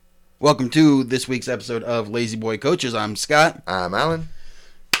Welcome to this week's episode of Lazy Boy Coaches. I'm Scott. I'm Alan.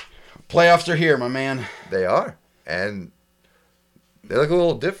 Playoffs are here, my man. They are. And they look a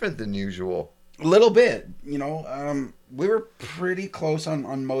little different than usual. A little bit. We were pretty close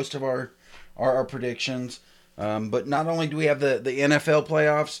on most of our predictions. But not only do we have the NFL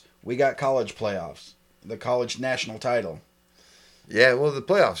playoffs, we got college playoffs. The college national title. Yeah, well, the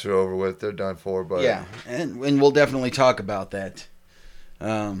playoffs are over with. They're done for. But yeah, and we'll definitely talk about that.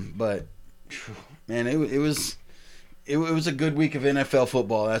 But man, it was a good week of NFL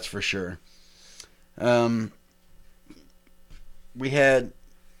football, that's for sure. We had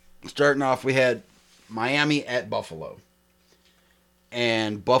Miami at Buffalo,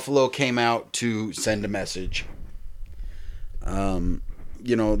 and Buffalo came out to send a message. They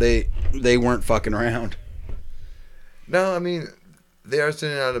weren't fucking around. No, I mean, they are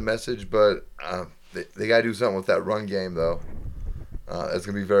sending out a message, but they got to do something with that run game, though. That's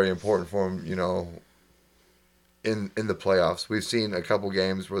going to be very important for them, in the playoffs. We've seen a couple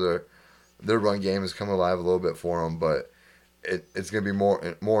games where their run game has come alive a little bit for them, but it's going to be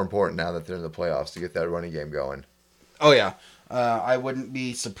more important now that they're in the playoffs to get that running game going. Oh, yeah. I wouldn't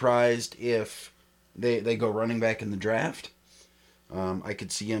be surprised if they go running back in the draft. I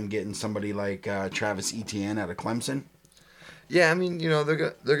could see them getting somebody like Travis Etienne out of Clemson. Yeah, I mean,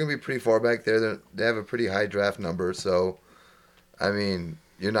 they're gonna be pretty far back there. They have a pretty high draft number, so I mean,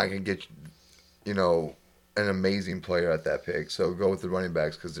 you're not gonna get an amazing player at that pick. So go with the running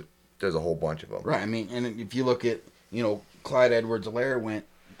backs because there's a whole bunch of them. Right. I mean, and if you look at Clyde Edwards-Helaire went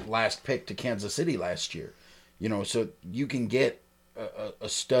last pick to Kansas City last year. So you can get a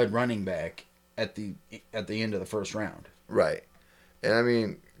stud running back at the end of the first round. Right. And I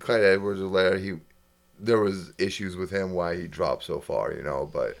mean, Clyde Edwards-Helaire, there was issues with him why he dropped so far,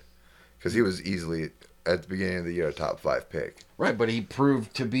 but because he was easily at the beginning of the year a top 5 pick. Right, but he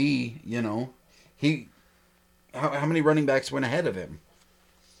proved to be, how many running backs went ahead of him?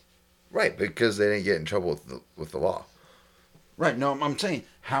 Right, because they didn't get in trouble with the law. Right. No, I'm saying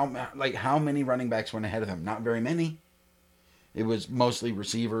how many running backs went ahead of him? Not very many. It was mostly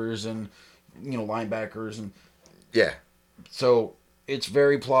receivers and linebackers and yeah. So it's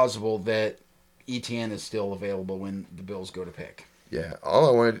very plausible that Etienne is still available when the Bills go to pick. Yeah.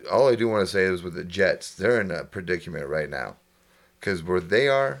 All I do want to say is with the Jets, they're in a predicament right now, because where they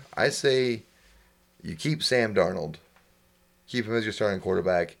are, I say you keep Sam Darnold, keep him as your starting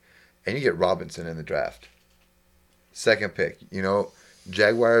quarterback, and you get Robinson in the draft. Second pick.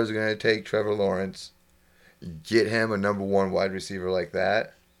 Jaguars are going to take Trevor Lawrence. Get him a number 1 wide receiver like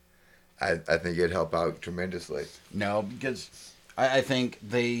that. I think it'd help out tremendously. No, because I think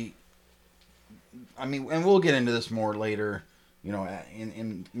and we'll get into this more later,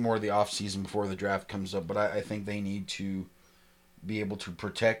 in more of the offseason before the draft comes up, but I think they need to be able to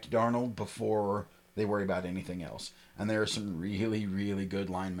protect Darnold before they worry about anything else. And there are some really, really good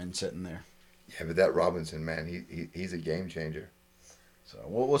linemen sitting there. Yeah, but that Robinson, man, he's a game changer. So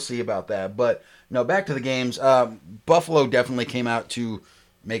we'll see about that. But, no, back to the games. Buffalo definitely came out to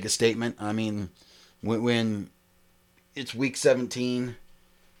make a statement. I mean, when it's week 17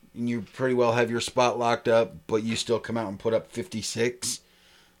 and you pretty well have your spot locked up, but you still come out and put up 56,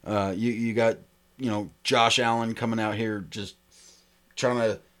 you got, Josh Allen coming out here just trying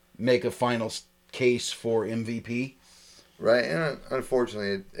to make a final case for MVP. Right, and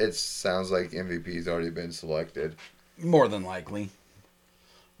unfortunately, it sounds like MVP's already been selected. More than likely.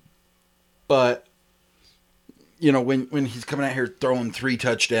 But, when he's coming out here throwing 3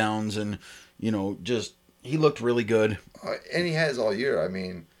 touchdowns and, he looked really good. And he has all year. I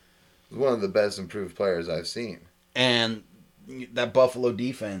mean, he's one of the best improved players I've seen. And that Buffalo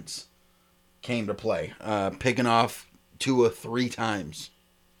defense came to play, picking off Tua 3 times.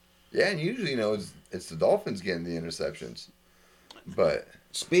 Yeah, and usually, it's the Dolphins getting the interceptions. But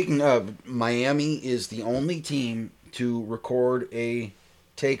speaking of, Miami is the only team to record a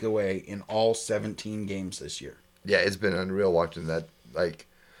takeaway in all 17 games this year. Yeah, it's been unreal watching that.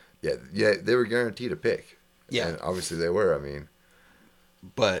 Yeah, they were guaranteed a pick. Yeah. And obviously they were, I mean.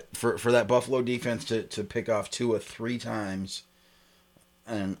 But for that Buffalo defense to pick off Tua 3 times,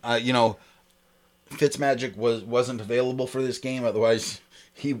 and, Fitzmagic wasn't available for this game, otherwise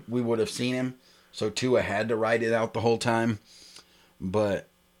we would have seen him. So Tua had to ride it out the whole time. But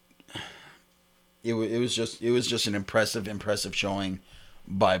it was just an impressive showing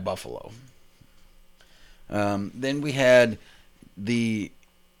by Buffalo. Then we had the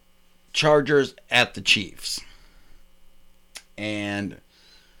Chargers at the Chiefs, and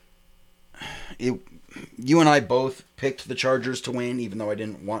you and I both picked the Chargers to win, even though I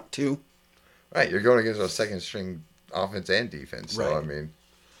didn't want to. Right, you're going against a second string offense and defense. So, right. I mean,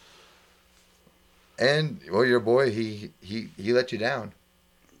 And well, your boy, he let you down.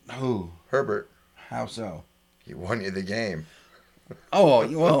 Who? Herbert. How so? He won you the game. Oh,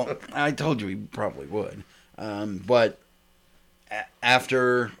 well, I told you he probably would. But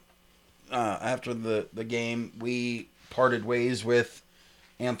after the game, we parted ways with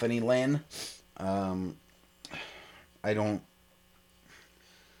Anthony Lynn. I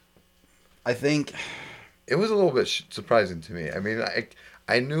think it was a little bit surprising to me. I mean,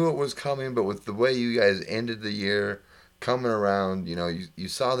 I knew it was coming, but with the way you guys ended the year, coming around, you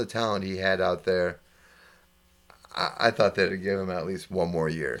saw the talent he had out there. I thought that it'd give him at least one more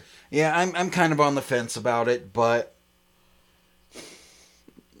year. Yeah, I'm kind of on the fence about it, but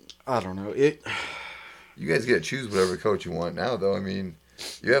I don't know. You guys get to choose whatever coach you want now, though. I mean,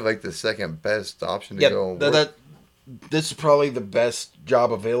 you have like the second best option to go. This is probably the best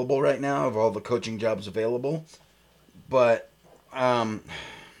job available right now of all the coaching jobs available. But I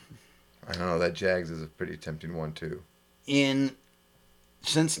don't know, that Jags is a pretty tempting one too.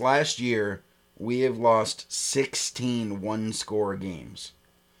 Since last year, we have lost 16 one-score games.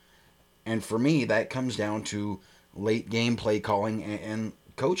 And for me, that comes down to late game play calling and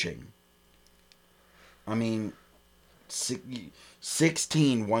coaching. I mean,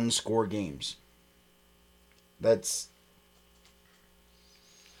 16 one-score games. I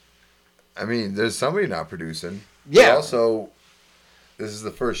mean, there's somebody not producing. Yeah. But also, this is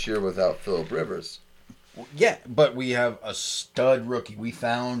the first year without Phillip Rivers. Yeah, but we have a stud rookie. We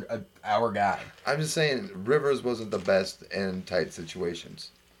found our guy. I'm just saying, Rivers wasn't the best in tight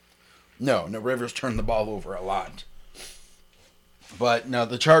situations. No, Rivers turned the ball over a lot. But no,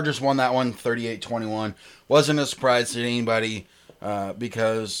 the Chargers won that one 38-21. Wasn't a surprise to anybody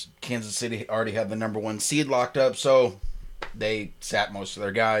because Kansas City already had the number 1 seed locked up, so they sat most of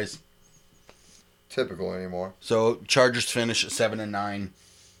their guys. Typical anymore. So Chargers finish at 7-9,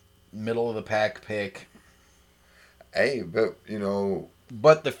 middle of the pack pick. Hey, but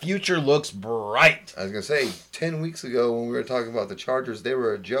But the future looks bright. I was gonna say 10 weeks ago when we were talking about the Chargers, they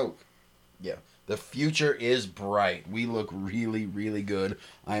were a joke. Yeah, the future is bright. We look really, really good.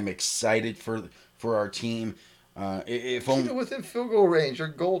 I'm excited for our team. If only within field goal range, you're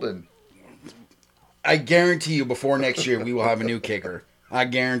golden. I guarantee you, before next year, we will have a new kicker. I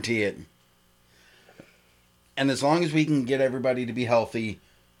guarantee it. And as long as we can get everybody to be healthy,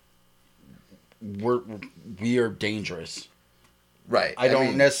 we are dangerous. Right. I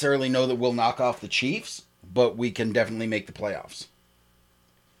don't necessarily know that we'll knock off the Chiefs, but we can definitely make the playoffs.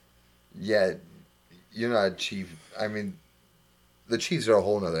 Yeah, you're not a Chief. I mean, the Chiefs are a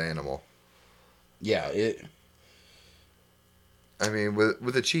whole other animal. Yeah. I mean,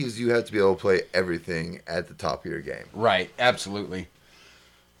 with the Chiefs, you have to be able to play everything at the top of your game. Right. Absolutely.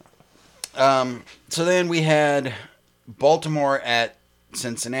 So then we had Baltimore at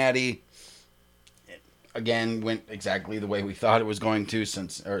Cincinnati. Again, went exactly the way we thought it was going to,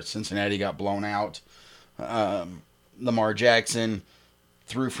 since Cincinnati got blown out. Lamar Jackson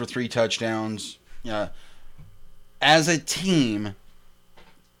threw for 3 touchdowns. As a team,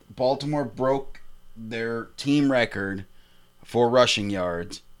 Baltimore broke their team record for rushing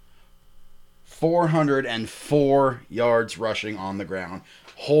yards. 404 yards rushing on the ground.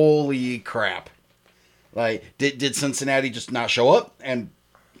 Holy crap. Like, did Cincinnati just not show up? And,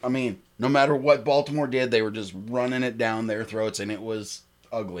 I mean, no matter what Baltimore did, they were just running it down their throats, and it was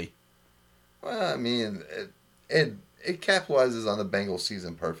ugly. Well, I mean, it capitalizes on the Bengals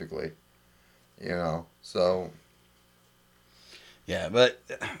season perfectly. So... Yeah, but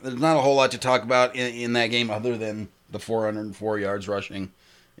there's not a whole lot to talk about in that game other than the 404 yards rushing.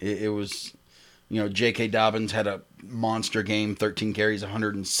 It was... J.K. Dobbins had a monster game, 13 carries,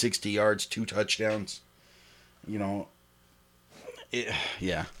 160 yards, 2 touchdowns. Yeah.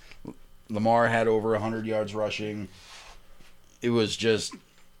 Lamar had over 100 yards rushing. It was just,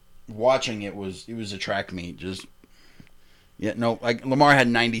 watching it was a track meet. Lamar had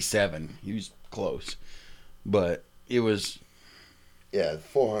 97. He was close. But it was... Yeah,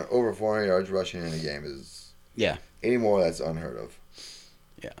 over 400 yards rushing in a game is... Yeah. Any more, that's unheard of.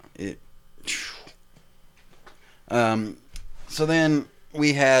 Yeah, so then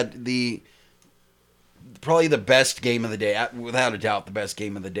we had probably the best game of the day, without a doubt the best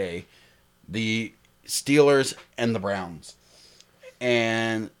game of the day, the Steelers and the Browns.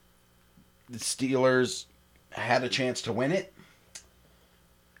 And the Steelers had a chance to win it.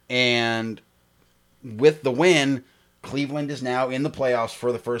 And with the win, Cleveland is now in the playoffs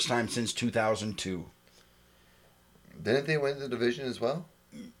for the first time since 2002. Didn't they win the division as well?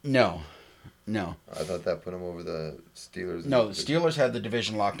 No. I thought that put them over the Steelers. No, the Steelers had the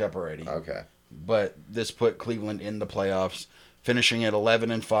division locked up already. Okay. But this put Cleveland in the playoffs. Finishing at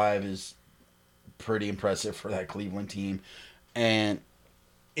 11-5 is pretty impressive for that Cleveland team. And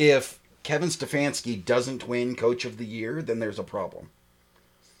if Kevin Stefanski doesn't win Coach of the Year, then there's a problem.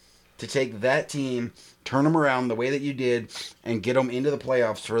 To take that team, turn them around the way that you did, and get them into the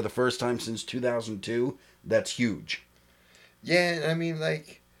playoffs for the first time since 2002, that's huge. Yeah, I mean,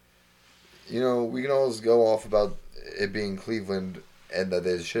 like, we can always go off about it being Cleveland and that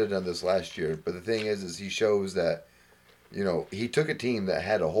they should have done this last year. But the thing is he shows that, he took a team that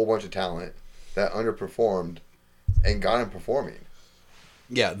had a whole bunch of talent that underperformed and got them performing.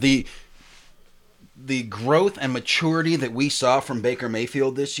 Yeah, the growth and maturity that we saw from Baker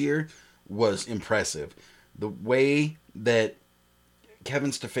Mayfield this year was impressive. The way that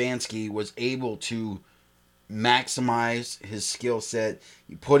Kevin Stefanski was able to maximize his skill set,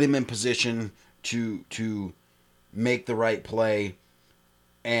 you put him in position to make the right play,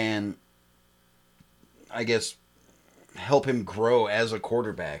 and I guess help him grow as a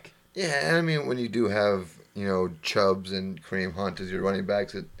quarterback. Yeah, and I mean, when you do have, Chubbs and Kareem Hunt as your running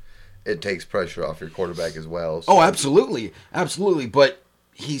backs, it takes pressure off your quarterback as well. So. Oh, absolutely. Absolutely. But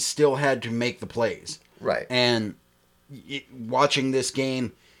he still had to make the plays. Right. And watching this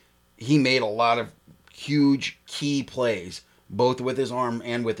game, he made a lot of huge key plays, both with his arm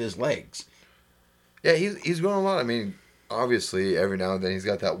and with his legs. Yeah, he's grown a lot. I mean, obviously, every now and then he's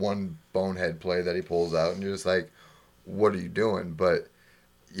got that one bonehead play that he pulls out, and you're just like, what are you doing? But,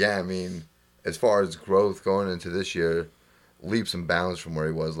 yeah, I mean, as far as growth going into this year, leaps and bounds from where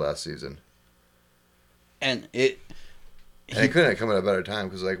he was last season. And it couldn't have come at a better time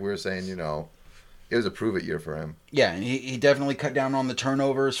because, like we were saying, it was a prove-it year for him. Yeah, and he definitely cut down on the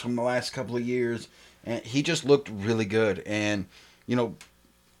turnovers from the last couple of years, and he just looked really good. And,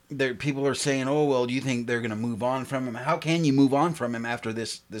 people are saying, oh, well, do you think they're going to move on from him? How can you move on from him after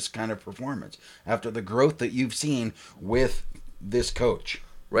this kind of performance, after the growth that you've seen with this coach?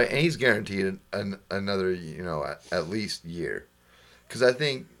 Right, and he's guaranteed another, at least year. Because I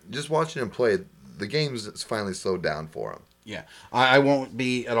think just watching him play, the game's finally slowed down for him. Yeah, I won't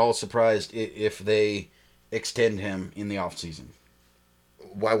be at all surprised if they extend him in the offseason.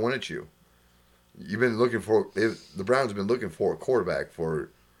 Why wouldn't you? You've been looking for, the Browns have been looking for a quarterback for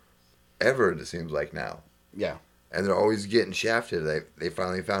ever, it seems like now. Yeah. And they're always getting shafted. They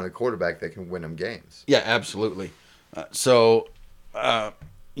finally found a quarterback that can win them games. Yeah, absolutely.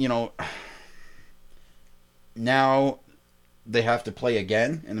 Now they have to play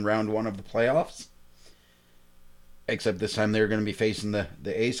again in round one of the playoffs. Except this time they're going to be facing the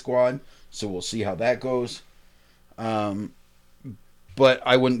A squad, so we'll see how that goes. But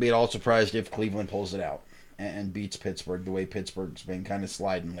I wouldn't be at all surprised if Cleveland pulls it out and beats Pittsburgh the way Pittsburgh's been kind of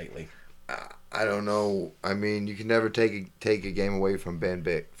sliding lately. I don't know. I mean, you can never take a game away from Big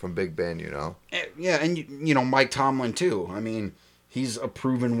Ben, Yeah, and Mike Tomlin too. I mean, he's a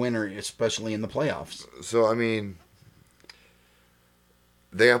proven winner, especially in the playoffs. So I mean,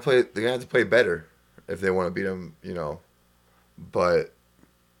 they have to play better if they want to beat them, But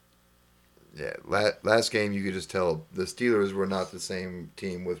yeah, last game you could just tell the Steelers were not the same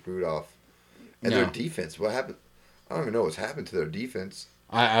team with Rudolph and their defense. What happened? I don't even know what's happened to their defense.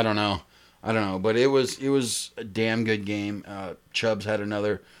 I don't know. But it was a damn good game. Chubbs had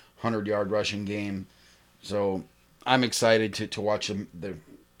another 100-yard rushing game, so I'm excited to watch the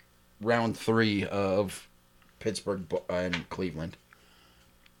round 3 of Pittsburgh and Cleveland.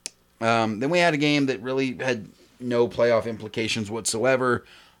 Then we had a game that really had no playoff implications whatsoever,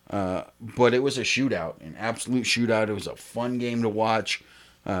 but it was a shootout, an absolute shootout. It was a fun game to watch.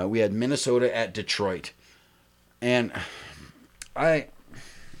 We had Minnesota at Detroit, and I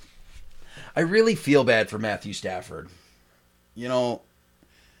really feel bad for Matthew Stafford. Year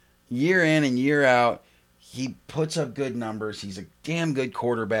in and year out, he puts up good numbers. He's a damn good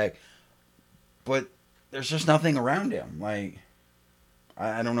quarterback, but there's just nothing around him. Like,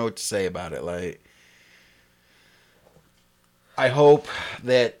 I don't know what to say about it. Like, I hope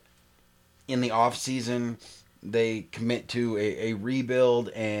that in the offseason they commit to a rebuild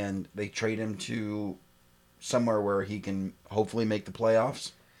and they trade him to somewhere where he can hopefully make the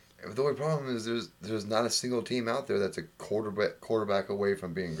playoffs. The only problem is there's not a single team out there that's a quarterback away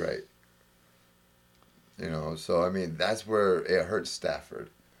from being great. So I mean that's where it hurts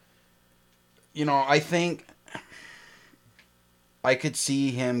Stafford. I think I could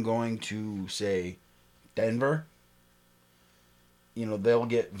see him going to, say, Denver. They'll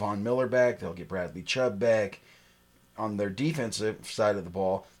get Von Miller back. They'll get Bradley Chubb back. On their defensive side of the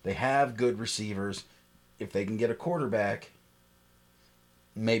ball, they have good receivers. If they can get a quarterback,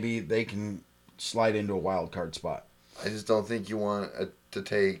 maybe they can slide into a wild card spot. I just don't think you want to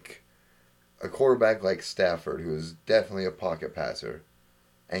take a quarterback like Stafford, who is definitely a pocket passer,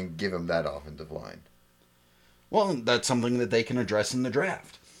 and give him that offensive line. Well, that's something that they can address in the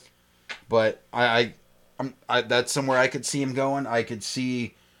draft. But I that's somewhere I could see him going. I could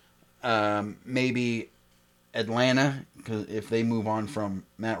see maybe Atlanta, cause if they move on from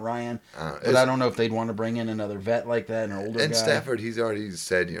Matt Ryan. But I don't know if they'd want to bring in another vet like that, an older guy. And Stafford, he's already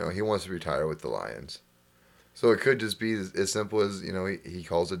said, he wants to retire with the Lions. So it could just be as simple as, he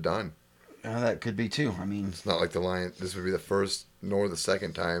calls it done. That could be too. I mean, it's not like the Lions. This would be the first nor the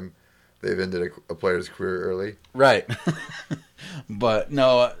second time they've ended a player's career early. Right. But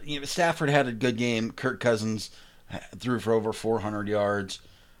no, Stafford had a good game. Kirk Cousins threw for over 400 yards.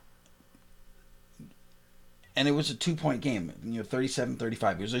 And it was a 2-point game,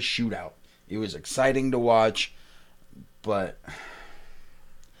 37-35. It was a shootout. It was exciting to watch, but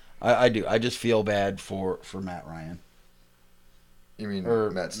I do. I just feel bad for Matt Ryan. You mean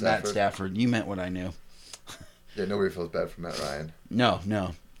Matt Stafford? Matt Stafford. You meant what I knew. Yeah, nobody feels bad for Matt Ryan. No.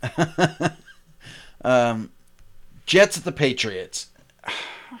 Jets at the Patriots.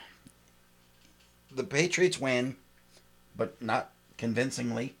 The Patriots win, but not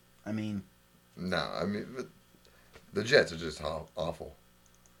convincingly. The Jets are just awful.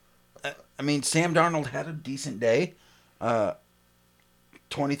 Sam Darnold had a decent day.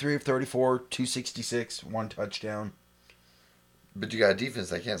 23 of 34, 266, 1 touchdown. But you got a defense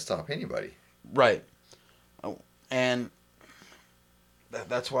that can't stop anybody. Right. And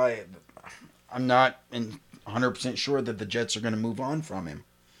that's why I'm not 100% sure that the Jets are going to move on from him.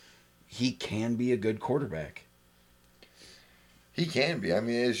 He can be a good quarterback. He can be.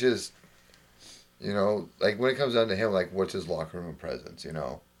 It's just, like when it comes down to him, like what's his locker room presence,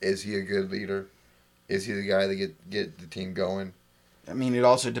 Is he a good leader? Is he the guy that get the team going? It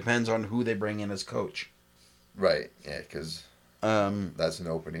also depends on who they bring in as coach. Right. Yeah, because that's an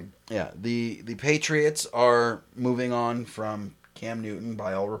opening. Yeah. The Patriots are moving on from Cam Newton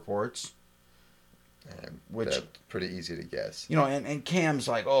by all reports. Which that's pretty easy to guess. And Cam's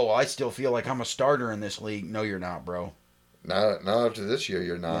like, oh, I still feel like I'm a starter in this league. No, you're not, bro. Not after this year,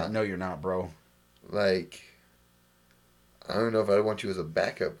 you're not. Yeah, no, you're not, bro. Like, I don't know if I want you as a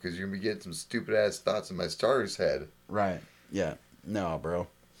backup because you're going to be getting some stupid-ass thoughts in my starter's head. Right. Yeah. No, bro.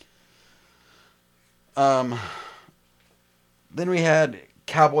 Then we had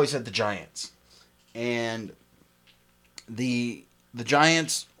Cowboys at the Giants. And the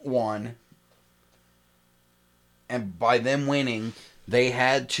Giants won. And by them winning, they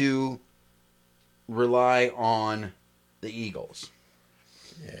had to rely on the Eagles.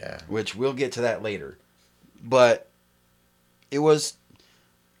 Yeah. Which we'll get to that later. But it was,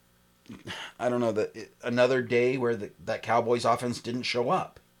 I don't know, another day where that Cowboys offense didn't show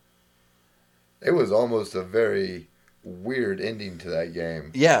up. It was almost a very weird ending to that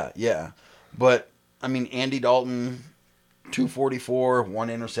game. Yeah. But, Andy Dalton, 244, 1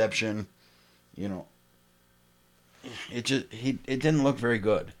 interception, it didn't look very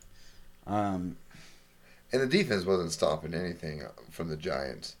good. And the defense wasn't stopping anything from the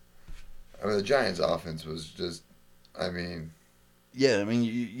Giants. The Giants' offense was just, Yeah,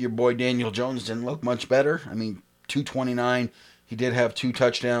 your boy Daniel Jones didn't look much better. 229. He did have 2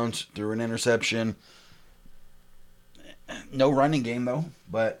 touchdowns, threw an interception. No running game, though.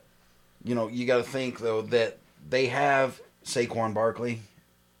 But, you got to think, though, that they have Saquon Barkley.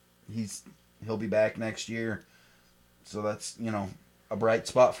 He'll be back next year. So that's, a bright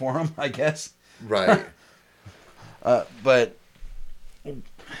spot for him, I guess. Right. But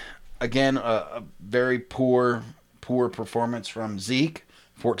again, a very poor performance from Zeke.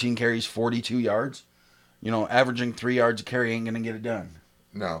 14 carries, 42 yards. Averaging 3 yards a carry ain't gonna get it done.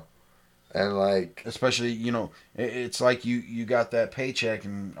 No, and especially it's like you got that paycheck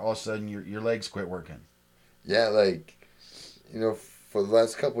and all of a sudden your legs quit working. Yeah, for the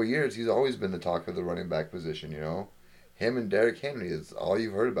last couple of years, he's always been the talk of the running back position. Him and Derrick Henry is all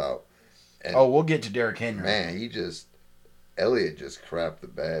you've heard about. And we'll get to Derrick Henry. Man, Elliott just crapped the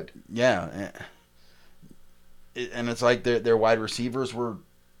bed. Yeah. And it's like their wide receivers were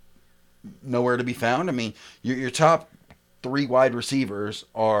nowhere to be found. Your top 3 wide receivers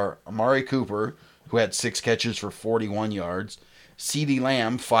are Amari Cooper, who had 6 catches for 41 yards, CeeDee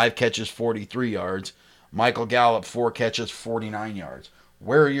Lamb, 5 catches, 43 yards, Michael Gallup, 4 catches, 49 yards.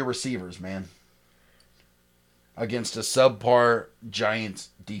 Where are your receivers, man? Against a subpar Giants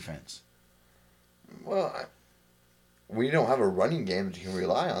defense. Well, when you don't have a running game that you can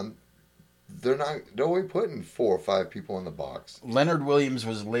rely on, they're only putting 4 or 5 people in the box. Leonard Williams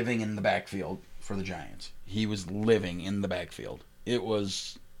was living in the backfield for the Giants. He was living in the backfield. It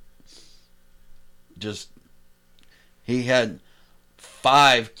was just, he had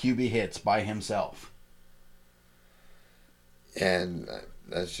 5 QB hits by himself. And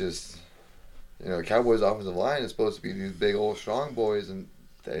that's just, the Cowboys' offensive line is supposed to be these big old strong boys, and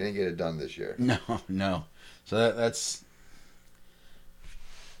they didn't get it done this year. No. So that's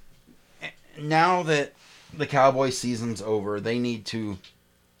now that the Cowboys season's over, they need to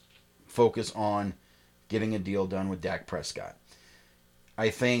focus on getting a deal done with Dak Prescott. I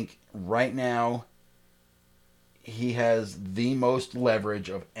think right now he has the most leverage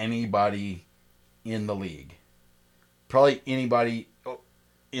of anybody in the league. Probably anybody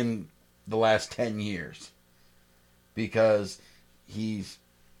in the last 10 years. Because it's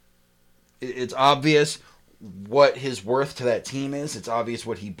obvious what his worth to that team is. It's obvious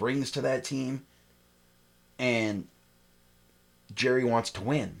what he brings to that team. And Jerry wants to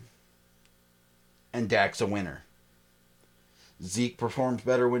win. And Dak's a winner. Zeke performs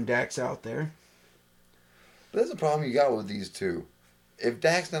better when Dak's out there. That's the problem you got with these two. If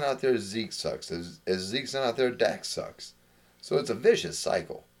Dak's not out there, Zeke sucks. If Zeke's not out there, Dak sucks. So it's a vicious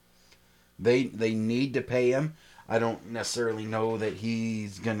cycle. They need to pay him. I don't necessarily know that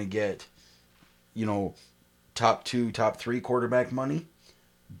he's going to get, top 2, top 3 quarterback money.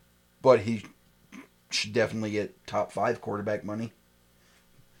 But he should definitely get top 5 quarterback money.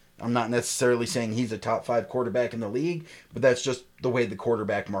 I'm not necessarily saying he's a top 5 quarterback in the league, but that's just the way the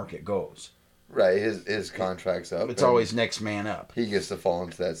quarterback market goes. Right, his contract's up. It's always next man up. He gets to fall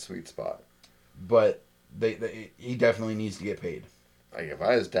into that sweet spot. But he definitely needs to get paid. Like, if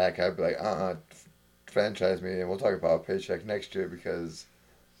I was Dak, I'd be like, franchise me, and we'll talk about a paycheck next year, because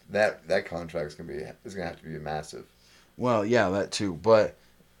that contract's gonna have to be massive. Well, yeah, that too. But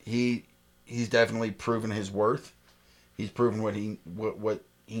he's definitely proven his worth. He's proven what he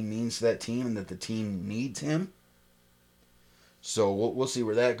means to that team, and that the team needs him. So we'll see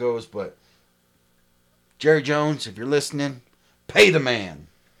where that goes. But Jerry Jones, if you're listening, pay the man.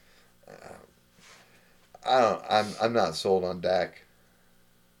 I'm not sold on Dak.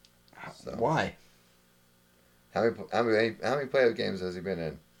 So. Why? How many playoff games has he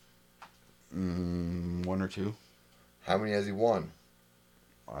been in? 1 or 2. How many has he won?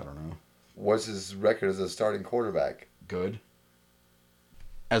 I don't know. What's his record as a starting quarterback? Good.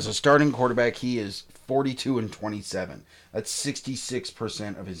 As a starting quarterback, he is 42-27. That's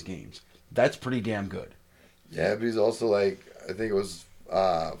 66% of his games. That's pretty damn good. Yeah, but he's also I think it was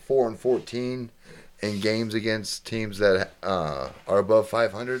 4-14 in games against teams that are above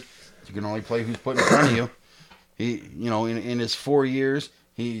 500. You can only play who's put in front of you. He, in his 4 years,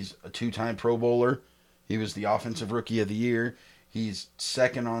 he's a 2-time Pro Bowler. He was the Offensive Rookie of the Year. He's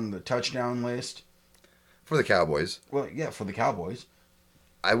second on the touchdown list. For the Cowboys. Well, yeah, for the Cowboys.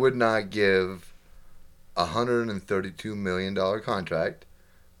 I would not give a $132 million contract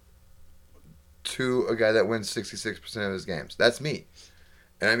to a guy that wins 66% of his games. That's me.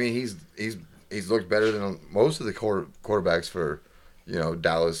 And I mean, he's looked better than most of the quarterbacks for,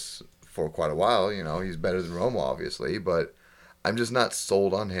 Dallas for quite a while. He's better than Romo, obviously, but I'm just not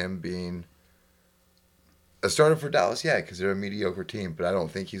sold on him being a starter for Dallas. Yeah, because they're a mediocre team, but I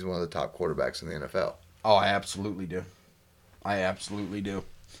don't think he's one of the top quarterbacks in the NFL. Oh, I absolutely do.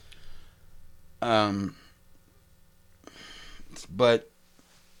 But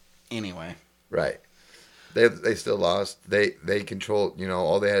anyway. Right. They still lost. They controlled,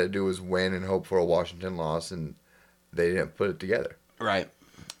 all they had to do was win and hope for a Washington loss, and they didn't put it together. Right.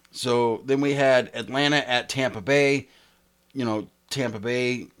 So then we had Atlanta at Tampa Bay. Tampa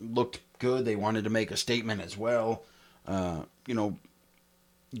Bay looked good. They wanted to make a statement as well. Granted,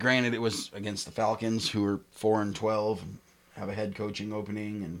 it was against the Falcons, who are 4-12, and have a head coaching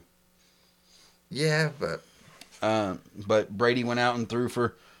opening, and yeah, but Brady went out and threw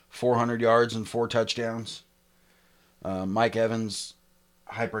for 400 yards and 4 touchdowns. Mike Evans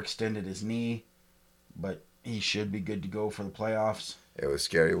hyperextended his knee, but he should be good to go for the playoffs. It was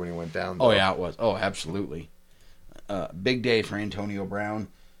scary when he went down, though. Oh, yeah, it was. Oh, absolutely. Big day for Antonio Brown.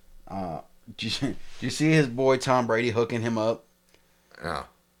 Did you see his boy Tom Brady hooking him up? No.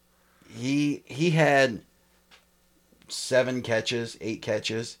 He had 8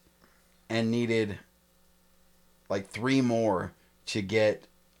 catches, and needed 3 more to get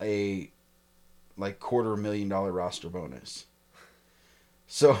a $250,000 roster bonus.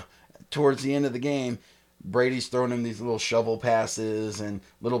 So towards the end of the game, Brady's throwing him these little shovel passes and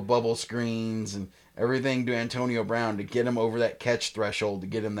little bubble screens and everything to Antonio Brown to get him over that catch threshold to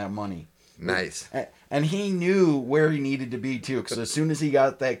get him that money. Nice. And he knew where he needed to be too, because as soon as he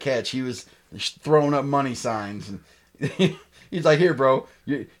got that catch, he was throwing up money signs. And he's like, "Here, bro,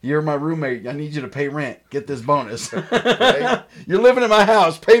 you're my roommate. I need you to pay rent. Get this bonus. Right? You're living in my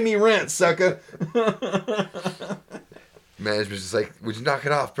house. Pay me rent, sucker." Management's just like, "Would you knock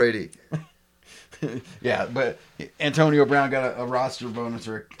it off, Brady?" Yeah, but Antonio Brown got a roster bonus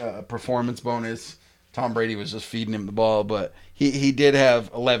or a performance bonus. Tom Brady was just feeding him the ball, but he did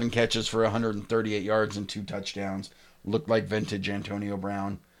have 11 catches for 138 yards and 2 touchdowns. Looked like vintage Antonio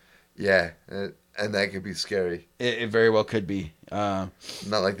Brown. Yeah, and that could be scary. It very well could be. Not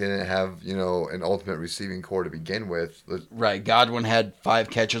like they didn't have, an ultimate receiving core to begin with. Right. Godwin had 5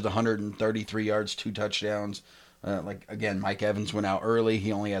 catches, 133 yards, 2 touchdowns. Again, Mike Evans went out early.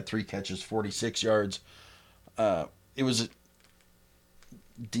 He only had 3 catches, 46 yards. It was a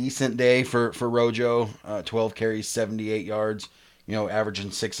decent day for Rojo. 12 carries, 78 yards.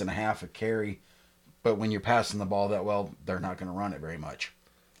 Averaging 6.5 a carry. But when you're passing the ball that well, they're not going to run it very much.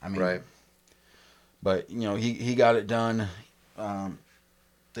 I mean, right. But he got it done.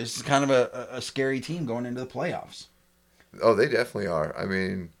 This is kind of a scary team going into the playoffs. Oh, they definitely are. I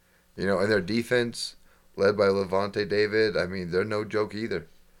mean, and their defense, led by Levante David, I mean, they're no joke either.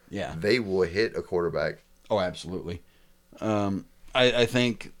 Yeah. They will hit a quarterback. Oh, absolutely. I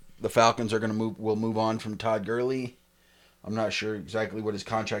think the Falcons will move on from Todd Gurley. I'm not sure exactly what his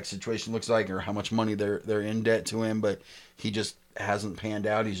contract situation looks like or how much money they're in debt to him, but he just hasn't panned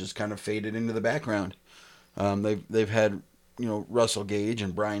out. He's just kind of faded into the background. They've had Russell Gage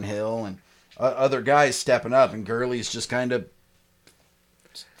and Brian Hill and other guys stepping up, and Gurley's just kind of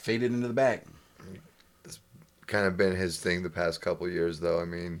faded into the back. It's kind of been his thing the past couple of years, though. I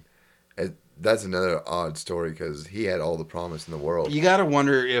mean, that's another odd story because he had all the promise in the world. You got to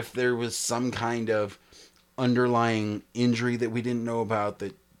wonder if there was some kind of underlying injury that we didn't know about,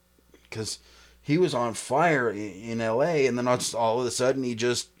 that because he was on fire in LA, and then all of a sudden he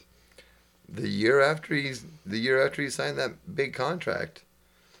just the year after he signed that big contract.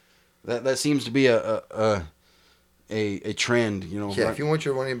 That seems to be a trend, Yeah, if you want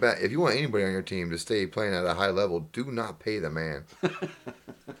your running back, if you want anybody on your team to stay playing at a high level, do not pay the man.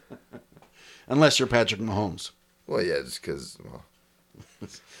 Unless you're Patrick Mahomes. Well, yeah, just because.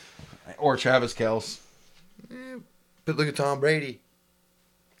 Or Travis Kelce. But look at Tom Brady.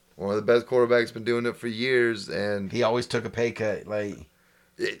 One of the best quarterbacks, been doing it for years, and he always took a pay cut. Like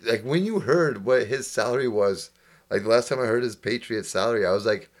when you heard what his salary was, like the last time I heard his Patriots salary, I was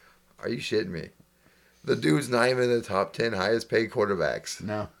like, "Are you shitting me?" The dude's not even in the top 10 highest paid quarterbacks.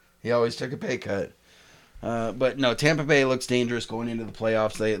 No, he always took a pay cut. But no, Tampa Bay looks dangerous going into the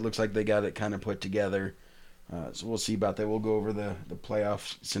playoffs. It looks like they got it kind of put together. So we'll see about that. We'll go over the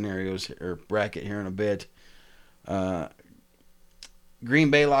playoff scenarios or bracket here in a bit.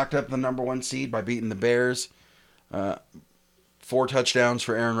 Green Bay locked up the number 1 seed by beating the Bears. 4 touchdowns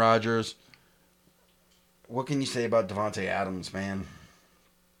for Aaron Rodgers. What can you say about Davante Adams, man?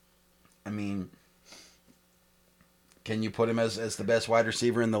 I mean, can you put him as the best wide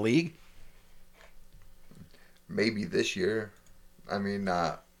receiver in the league? Maybe this year. I mean,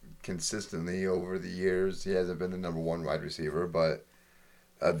 not consistently over the years. He hasn't been the number 1 wide receiver, but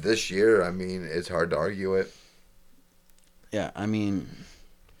this year, I mean, it's hard to argue it. Yeah, I mean,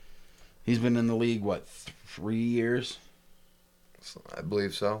 he's been in the league, 3 years? I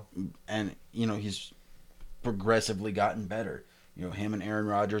believe so. And, he's progressively gotten better. Him and Aaron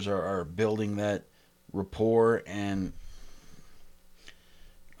Rodgers are building that rapport, and,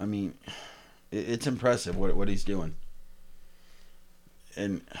 I mean, it's impressive what he's doing.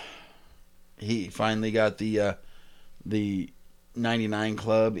 And he finally got the 99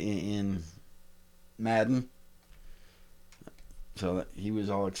 club in Madden. So he was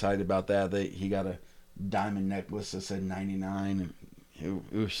all excited about that. He got a diamond necklace that said 99. And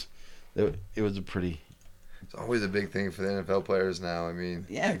it was a pretty... It's always a big thing for the NFL players now. I mean...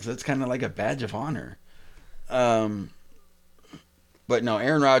 Yeah, because it's kind of like a badge of honor. But no,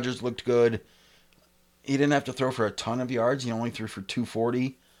 Aaron Rodgers looked good. He didn't have to throw for a ton of yards. He only threw for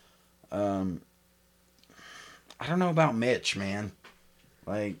 240. I don't know about Mitch, man.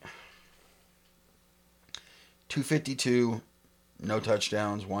 252... No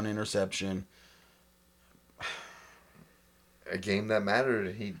touchdowns, 1 interception. A game that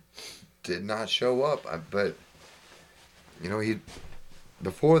mattered, he did not show up. But,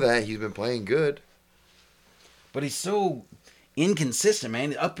 before that, he's been playing good. But he's so inconsistent,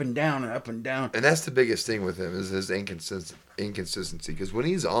 man. Up and down and up and down. And that's the biggest thing with him is his inconsistency. Because when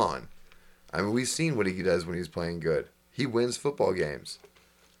he's on, I mean, we've seen what he does when he's playing good. He wins football games.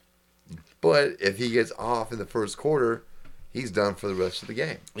 But if he gets off in the first quarter, he's done for the rest of the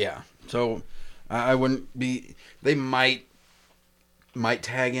game. Yeah. So I wouldn't be. They might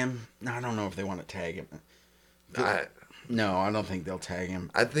tag him. No, I don't know if they want to tag him. No, I don't think they'll tag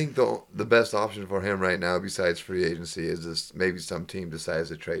him. I think the best option for him right now, besides free agency, is just maybe some team decides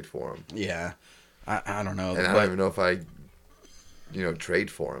to trade for him. Yeah. I don't know. And I don't even know if I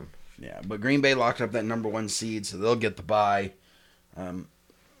trade for him. Yeah, but Green Bay locked up that number 1 seed, so they'll get the bye.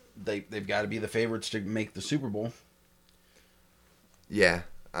 They've got to be the favorites to make the Super Bowl. Yeah,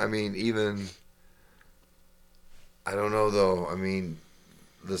 I mean, even I don't know though. I mean,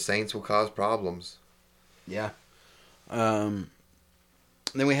 the Saints will cause problems. Yeah. Then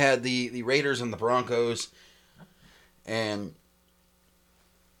we had the Raiders and the Broncos, and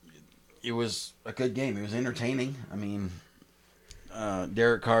it was a good game. It was entertaining. I mean,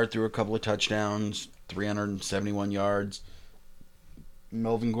 Derek Carr threw a couple of touchdowns, 371 yards.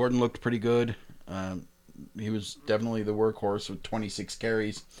 Melvin Gordon looked pretty good. He was definitely the workhorse with 26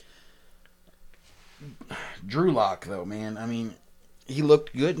 carries. Drew Lock, though, man, I mean, he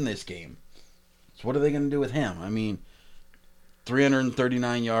looked good in this game. So what are they going to do with him? I mean,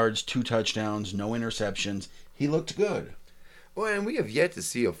 339 yards, 2 touchdowns, no interceptions. He looked good. Well, and we have yet to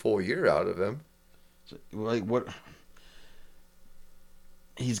see a full year out of him. So, like what?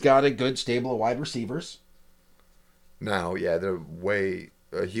 He's got a good stable of wide receivers. Now, yeah, they're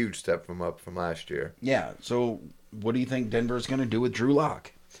a huge step up from last year. Yeah. So what do you think Denver's going to do with Drew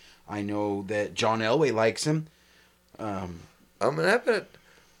Lock? I know that John Elway likes him. I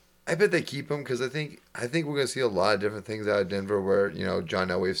bet they keep him because I think we're going to see a lot of different things out of Denver where John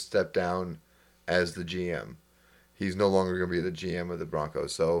Elway stepped down as the GM. He's no longer going to be the GM of the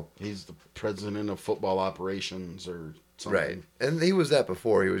Broncos. So he's the president of football operations or something. Right, and he was that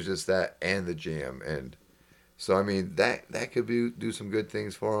before. He was just that and the GM, and so I mean that could do some good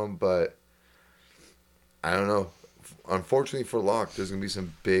things for him. But I don't know. Unfortunately for Locke, there's going to be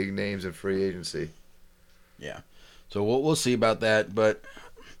some big names in free agency. Yeah, so we'll see about that. But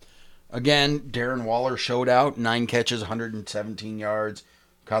again, Darren Waller showed out. 9 catches, 117 yards.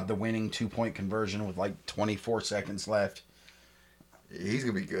 Caught the winning 2-point conversion with like 24 seconds left. He's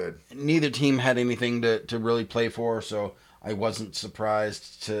going to be good. Neither team had anything to really play for, so I wasn't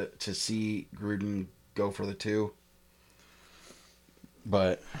surprised to see Gruden go for the 2.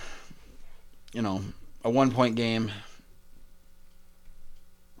 But, a 1-point game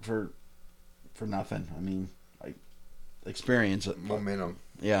for nothing. I mean, experience it. Momentum.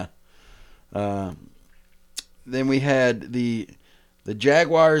 Yeah. Then we had the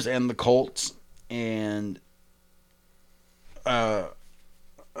Jaguars and the Colts, and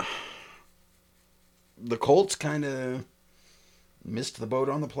the Colts kind of missed the boat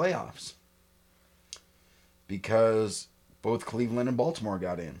on the playoffs because both Cleveland and Baltimore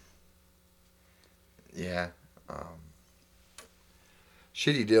got in. Yeah.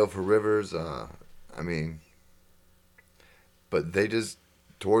 Shitty deal for Rivers. But they just,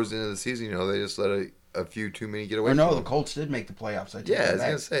 towards the end of the season, they just let a few too many get away. The Colts did make the playoffs. I was going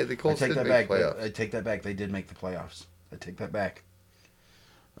to say, the Colts did make the playoffs. I take that back. They did make the playoffs. I take that back.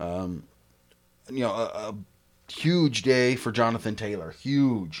 A huge day for Jonathan Taylor.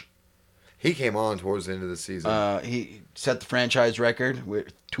 Huge. He came on towards the end of the season. He set the franchise record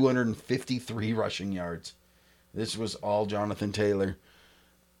with 253 rushing yards. This was all Jonathan Taylor.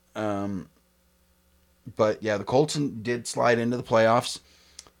 But yeah, the Colts did slide into the playoffs.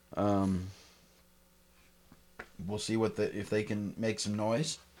 We'll see if they can make some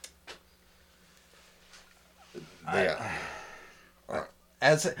noise. Yeah.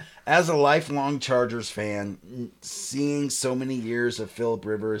 As a lifelong Chargers fan, seeing so many years of Phillip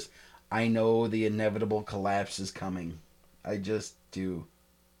Rivers, I know the inevitable collapse is coming. I just do.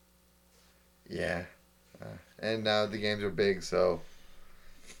 Yeah. And now the games are big, so.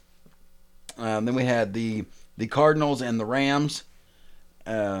 Then we had the Cardinals and the Rams.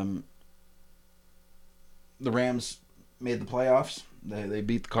 The Rams made the playoffs. They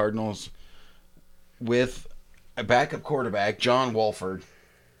beat the Cardinals with a backup quarterback, John Wolford,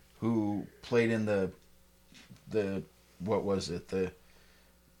 who played in the what was it, the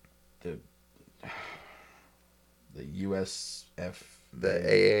USF, the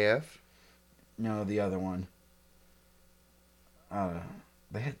AAF. No, the other one.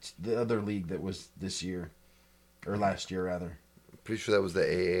 They had the other league that was this year, or last year rather. Pretty sure that was the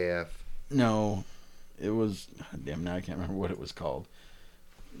AAF. No, it was. Damn, now I can't remember what it was called.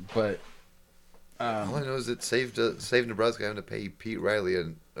 But all I know is it saved Nebraska having to pay Pete Riley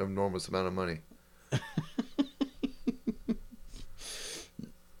an enormous amount of money.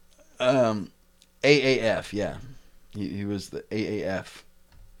 AAF, yeah, he was the AAF.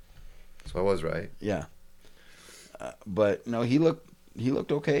 So I was right. Yeah, but no, he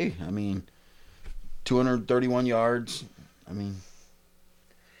looked okay. I mean, 231 yards. I mean,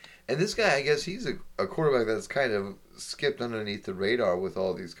 and this guy, I guess he's a quarterback that's kind of skipped underneath the radar with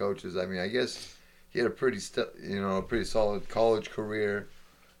all these coaches. I mean, I guess he had a pretty solid college career.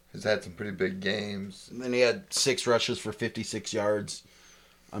 Has had some pretty big games. And then he had 6 rushes for 56 yards.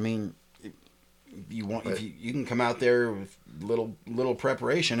 I mean, if you can come out there with little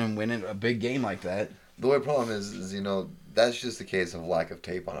preparation and win a big game like that. The only problem is that's just a case of lack of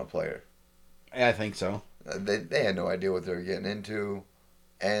tape on a player. I think so. They had no idea what they were getting into,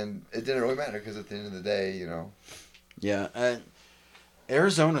 and it didn't really matter because at the end of the day, Yeah,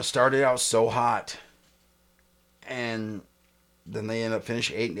 Arizona started out so hot, and then they end up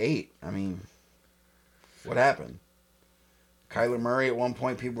finishing 8-8. I mean, what happened? Kyler Murray at one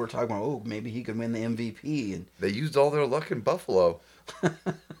point, people were talking about, oh, maybe he could win the MVP, and they used all their luck in Buffalo.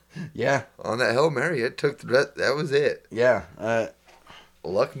 Yeah, on that Hail Mary, it took that was it. Yeah,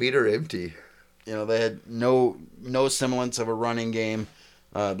 luck meter empty. They had no semblance of a running game.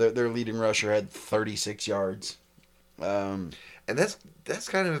 Their leading rusher had 36 yards. And that's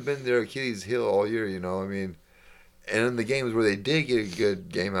kind of been their Achilles heel all year, I mean, and in the games where they did get a good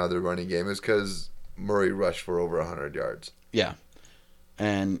game out of their running game is because Murray rushed for over 100 yards. Yeah,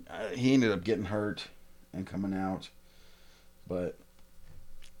 and he ended up getting hurt and coming out, but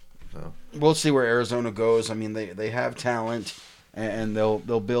we'll see where Arizona goes. I mean, they have talent, and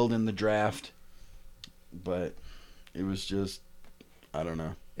they'll build in the draft, but it was just, I don't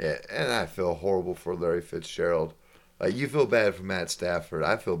know. Yeah, and I feel horrible for Larry Fitzgerald. Like, you feel bad for Matt Stafford.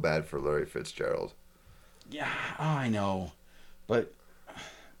 I feel bad for Larry Fitzgerald. Yeah, I know. But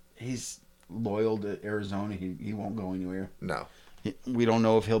he's loyal to Arizona. He won't go anywhere. No. We don't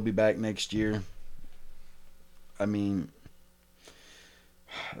know if he'll be back next year. I mean,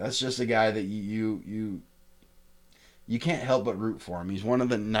 that's just a guy that you can't help but root for him. He's one of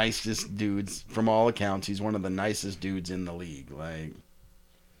the nicest dudes, from all accounts. He's one of the nicest dudes in the league. Like,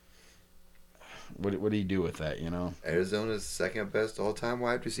 what do you do with that, Arizona's second best all-time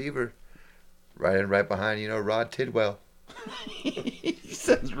wide receiver. Right behind, Rod Tidwell. He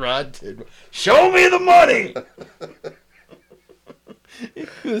says Rod Tidwell. Show me the money!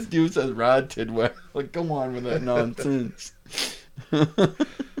 This dude says Rod Tidwell. Like, come on with that nonsense.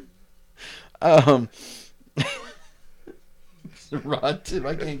 Rod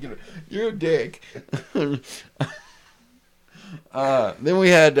Tidwell. I can't get it. You're a dick. Then we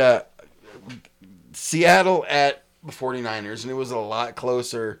had Seattle at the 49ers, and it was a lot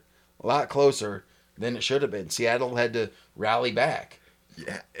closer than it should have been. Seattle had to rally back.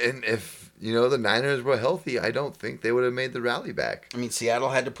 Yeah, and if, the Niners were healthy, I don't think they would have made the rally back. I mean, Seattle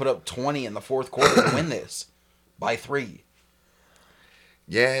had to put up 20 in the fourth quarter to win this by 3.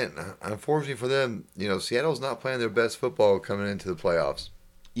 Yeah, and unfortunately for them, Seattle's not playing their best football coming into the playoffs.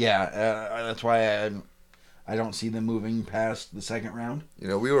 Yeah, that's why I don't see them moving past the second round.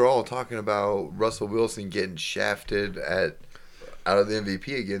 We were all talking about Russell Wilson getting shafted out of the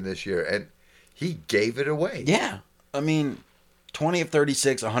MVP again this year, and he gave it away. Yeah. I mean, 20 of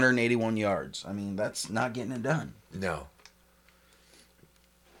 36, 181 yards. I mean, that's not getting it done. No.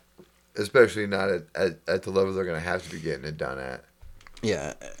 Especially not at the level they're going to have to be getting it done at.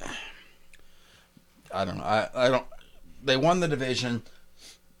 Yeah. I don't know. I don't. They won the division.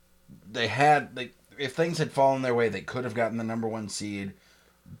 If things had fallen their way, they could have gotten the number 1 seed.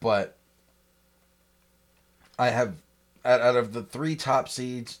 But I have, out of the 3 top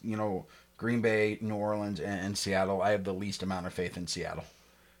seeds, Green Bay, New Orleans, and Seattle, I have the least amount of faith in Seattle.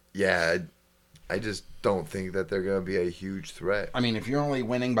 Yeah, I just don't think that they're going to be a huge threat. I mean, if you're only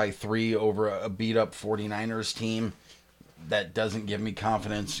winning by 3 over a beat-up 49ers team, that doesn't give me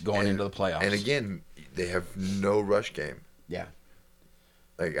confidence going into the playoffs. And again, they have no rush game. Yeah.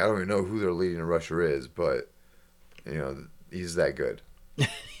 Like, I don't even know who their leading rusher is, but, he's that good.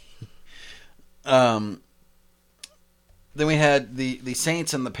 Then we had the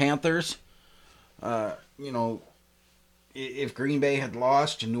Saints and the Panthers. If Green Bay had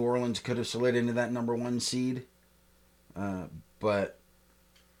lost, New Orleans could have slid into that number 1 seed. But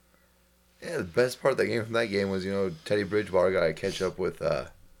yeah, the best part of the game from that game was, Teddy Bridgewater got to catch up with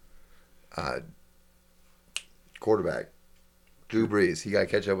quarterback Drew Brees. He got to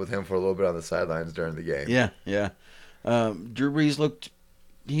catch up with him for a little bit on the sidelines during the game. Yeah. Drew Brees looked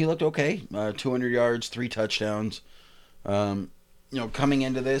okay. 200 yards, 3 touchdowns. Coming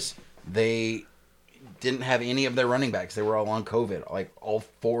into this, they didn't have any of their running backs. They were all on COVID, like all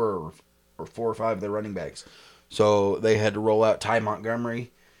 4 or 5 of their running backs. So they had to roll out Ty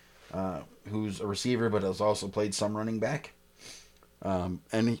Montgomery, who's a receiver but has also played some running back.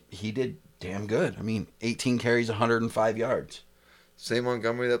 And he did damn good. I mean, 18 carries, 105 yards. Same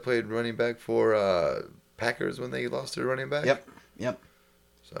Montgomery that played running back for Packers when they lost their running back? Yep.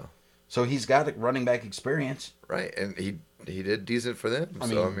 So he's got running back experience. Right, and he did decent for them. I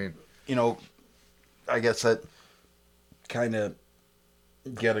mean, I guess that kind of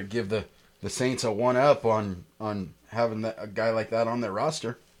got to give the Saints a 1-up on having a guy like that on their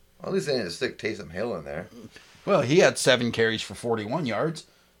roster. At least they didn't stick Taysom Hill in there. Well, he had 7 carries for 41 yards,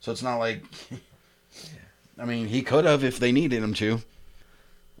 so it's not like. I mean, he could have if they needed him to.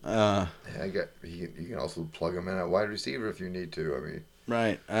 You can also plug him in at wide receiver if you need to. I mean,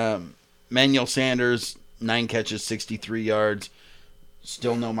 right. Manuel Sanders, 9 catches, 63 yards.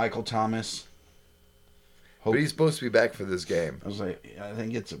 Still no Michael Thomas. But he's supposed to be back for this game. I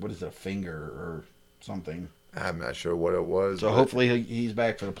think it's, what is it, a finger or something. I'm not sure what it was. So hopefully he's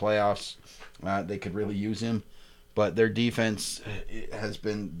back for the playoffs. They could really use him. But their defense has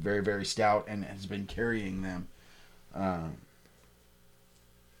been very, very stout and has been carrying them.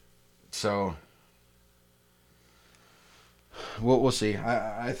 So we'll see.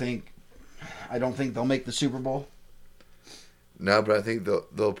 I don't think they'll make the Super Bowl. No, but I think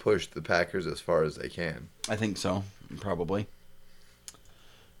they'll push the Packers as far as they can. I think so, probably.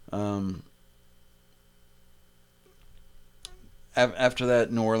 After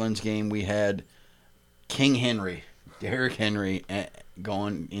that New Orleans game, we had King Henry, Derrick Henry,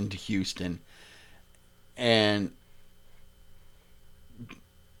 going into Houston. And,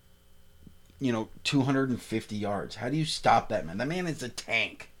 250 yards. How do you stop that man? That man is a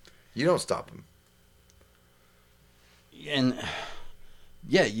tank. You don't stop him. And,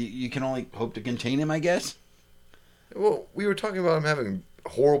 yeah, you can only hope to contain him, I guess. Well, we were talking about him having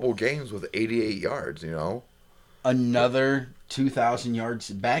horrible games with 88 yards, Another 2,000 yards,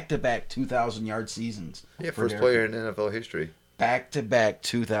 back-to-back 2,000-yard seasons. Yeah, first player in NFL history. Back-to-back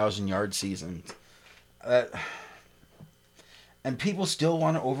 2,000-yard seasons. And people still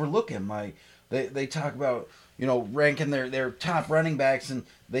want to overlook him. Like, they talk about, ranking their top running backs, and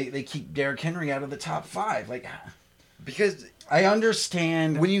they keep Derrick Henry out of the top 5. Like, because I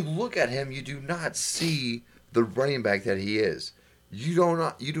understand. When you look at him, you do not see the running back that he is. You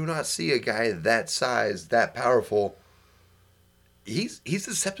do not see a guy that size, that powerful. He's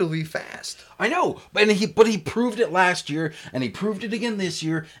deceptively fast. I know, but he proved it last year, and he proved it again this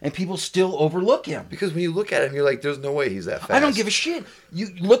year, and people still overlook him. Because when you look at him, you're like, "There's no way he's that fast." I don't give a shit. You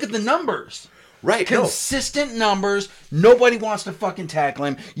look at the numbers. Right. Consistent numbers. Nobody wants to fucking tackle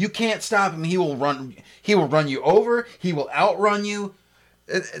him. You can't stop him. He will run you over. He will outrun you.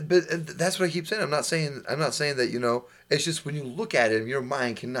 But that's what I keep saying. I'm not saying that, it's just when you look at him, your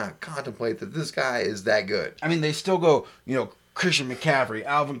mind cannot contemplate that this guy is that good. I mean, they still go, Christian McCaffrey,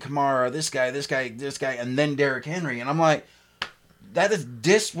 Alvin Kamara, this guy, and then Derrick Henry. And I'm like, that is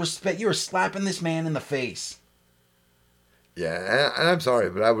disrespect. You are slapping this man in the face. Yeah, and I'm sorry,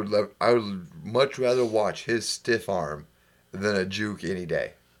 but I would much rather watch his stiff arm than a juke any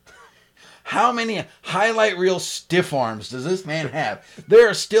day. How many highlight reel stiff arms does this man have? There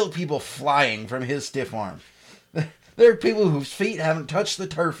are still people flying from his stiff arm. There are people whose feet haven't touched the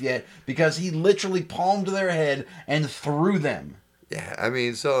turf yet because he literally palmed their head and threw them. Yeah, I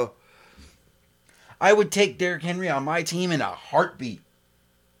mean, so I would take Derrick Henry on my team in a heartbeat.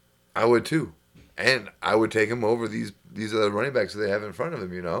 I would too. And I would take him over these other running backs that they have in front of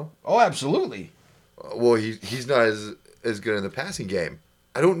him, Oh, absolutely. Well, he's not as good in the passing game.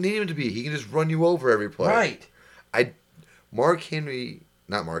 I don't need him to be. He can just run you over every play. Right. Not Mark Henry,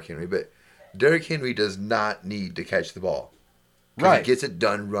 but Derrick Henry does not need to catch the ball. Right. He gets it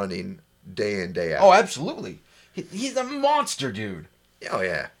done running day in, day out. Oh, absolutely. He's a monster, dude. Oh,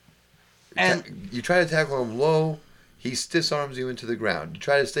 yeah. And you try to tackle him low, he stiff arms you into the ground. You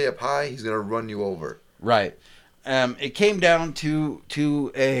try to stay up high, he's going to run you over. Right. It came down to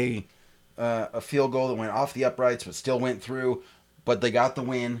a field goal that went off the uprights but still went through. But they got the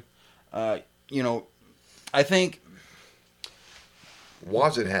win. I think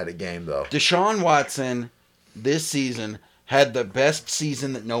Watson had a game, though. Deshaun Watson this season had the best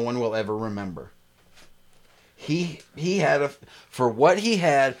season that no one will ever remember. He had for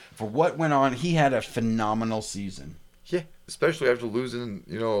what went on, he had a phenomenal season. Yeah, especially after losing,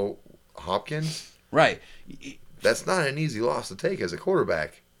 Hopkins. Right. That's not an easy loss to take as a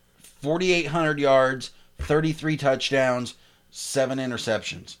quarterback. 4,800 yards, 33 touchdowns, 7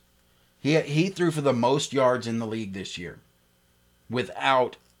 interceptions. He threw for the most yards in the league this year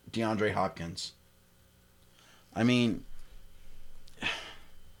without DeAndre Hopkins. I mean,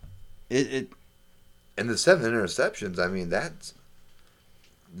 it and the 7 interceptions, I mean, that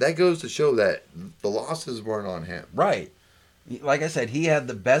goes to show that the losses weren't on him. Right. Like I said, he had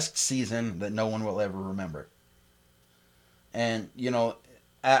the best season that no one will ever remember. And,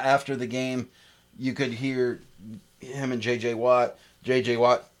 after the game, you could hear him and J.J. Watt. J.J.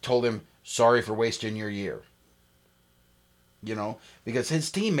 Watt told him, sorry for wasting your year. Because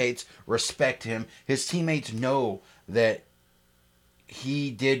his teammates respect him. His teammates know that he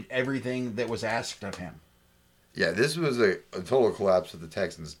did everything that was asked of him. Yeah, this was a total collapse of the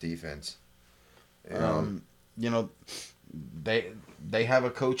Texans' defense. You know, You know, they have a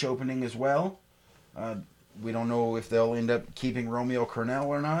coach opening as well. We don't know if they'll end up keeping Romeo Cornell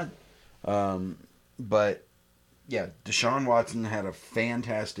or not. But yeah, Deshaun Watson had a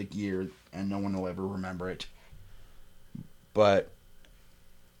fantastic year, and no one will ever remember it. But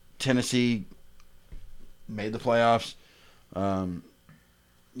Tennessee made the playoffs.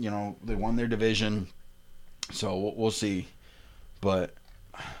 You know, they won their division, so we'll see. But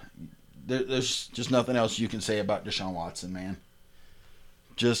there's just nothing else you can say about Deshaun Watson, man.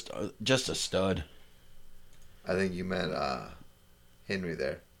 Just a stud. I think you meant Henry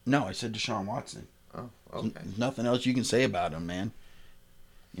there. No, I said Deshaun Watson. Oh, okay. There's nothing else you can say about him, man.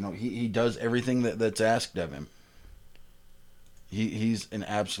 You know, he does everything that's asked of him. He's an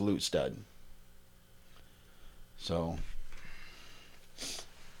absolute stud. So,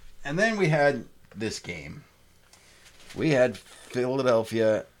 and then we had this game. We had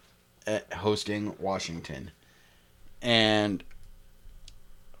Philadelphia hosting Washington. And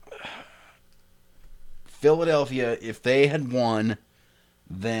Philadelphia, if they had won,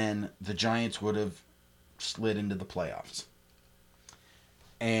 then the Giants would have slid into the playoffs.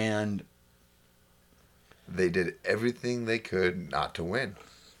 And they did everything they could not to win.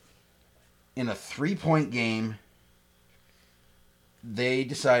 In a 3-point game, they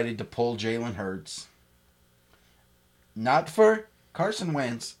decided to pull Jalen Hurts. Not for Carson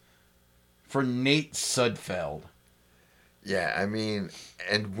Wentz, for Nate Sudfeld. Yeah, I mean,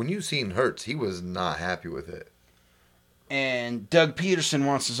 and when you seen Hurts, he was not happy with it. And Doug Peterson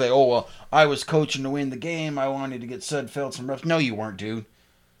wants to say, oh, well, I was coaching to win the game. I wanted to get Sudfeld some reps. No, you weren't, dude.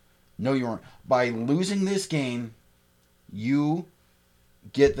 No, you weren't. By losing this game, you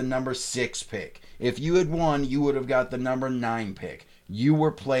get the number 6 pick. If you had won, you would have got the number 9 pick. You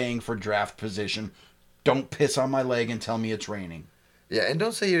were playing for draft position. Don't piss on my leg and tell me it's raining. Yeah, and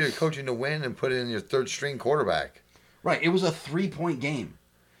don't say you're coaching to win and put in your third-string quarterback. Right, it was a 3-point game.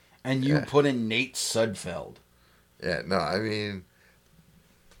 And you put in Nate Sudfeld. Yeah, no, I mean...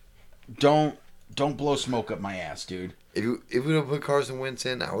 Don't blow smoke up my ass, dude. If we don't put Carson Wentz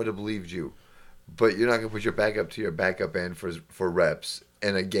in, I would have believed you. But you're not going to put your backup to your backup end for reps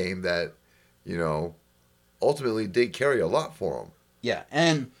in a game that, you know, ultimately did carry a lot for him. Yeah,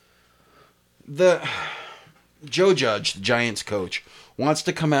 and the Joe Judge, the Giants coach, wants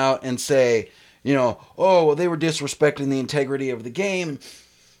to come out and say, you know, oh, well, they were disrespecting the integrity of the game.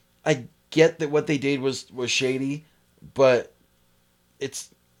 I get that what they did was shady, but it's,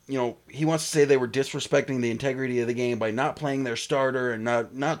 you know, he wants to say they were disrespecting the integrity of the game by not playing their starter and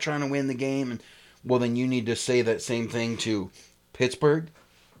not trying to win the game. And well, then you need to say that same thing to Pittsburgh,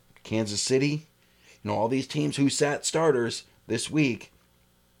 Kansas City, you know, all these teams who sat starters this week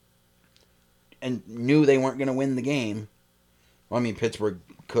and knew they weren't going to win the game. Well, I mean, Pittsburgh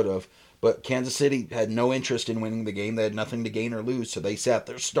could have, but Kansas City had no interest in winning the game. They had nothing to gain or lose, so they sat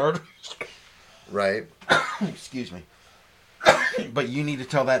their starters. Right. Excuse me. But you need to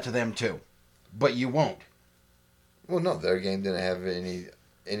tell that to them too. But you won't. Well, no, their game didn't have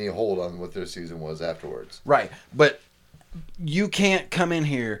any hold on what their season was afterwards. Right. But you can't come in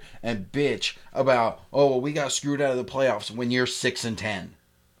here and bitch about, oh, well, we got screwed out of the playoffs when you're 6-10.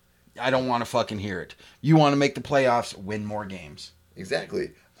 I don't want to fucking hear it. You want to make the playoffs, win more games.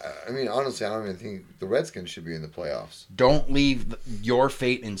 Exactly. I mean, honestly, I don't even think the Redskins should be in the playoffs. Don't leave your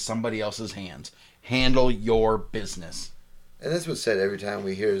fate in somebody else's hands. Handle your business. And that's what's said every time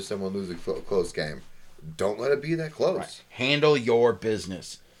we hear someone lose a close game. Don't let it be that close. Right. Handle your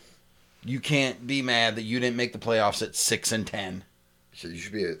business. You can't be mad that you didn't make the playoffs at 6-10. You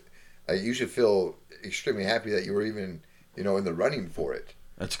should be. You should feel extremely happy that you were even, you know, in the running for it.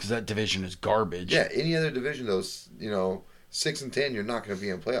 That's because that division is garbage. Yeah, any other division, those, you know, 6-10, you're not going to be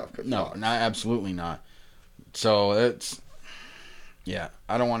in playoff. No, absolutely not. So it's, yeah,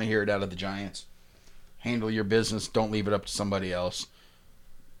 I don't want to hear it out of the Giants. Handle your business. Don't leave it up to somebody else.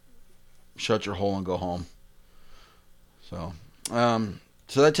 Shut your hole and go home. So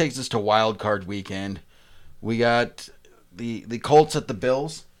that takes us to Wild Card Weekend. We got the Colts at the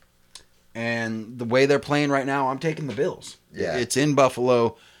Bills, and the way they're playing right now, I'm taking the Bills. Yeah, it's in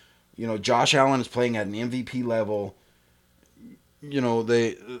Buffalo. You know, Josh Allen is playing at an MVP level. You know,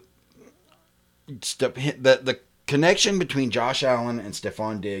 the connection between Josh Allen and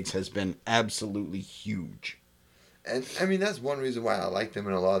Stephon Diggs has been absolutely huge. And, I mean, that's one reason why I like them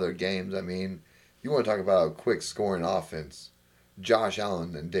in a lot of their games. I mean, you want to talk about a quick scoring offense. Josh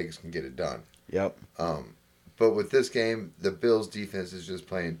Allen and Diggs can get it done. Yep. But with this game, the Bills' defense is just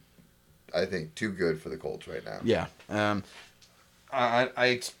playing, I think, too good for the Colts right now. Yeah.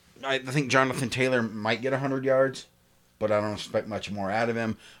 I think Jonathan Taylor might get 100 yards, but I don't expect much more out of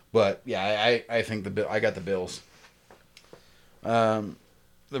him. But yeah, I think I got the Bills. The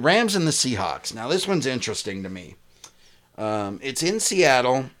Rams and the Seahawks. Now this one's interesting to me. It's in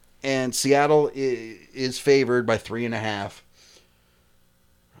Seattle, and Seattle is favored by 3.5.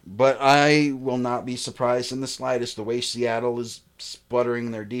 But I will not be surprised in the slightest the way Seattle is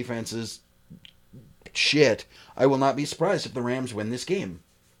sputtering their defenses. Shit, I will not be surprised if the Rams win this game.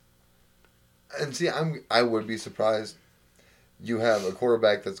 And see, I would be surprised. You have a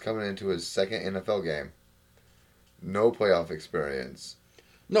quarterback that's coming into his second NFL game. No playoff experience.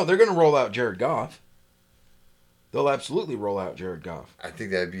 No, they're going to roll out Jared Goff. They'll absolutely roll out Jared Goff. I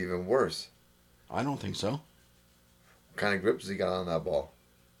think that'd be even worse. I don't think so. What kind of grip has he got on that ball?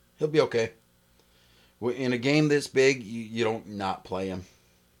 He'll be okay. In a game this big, you don't not play him.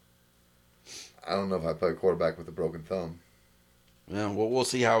 I don't know if I play a quarterback with a broken thumb. Yeah, we'll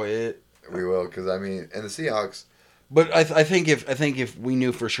see how it. We will, because I mean, and the Seahawks. But I think if we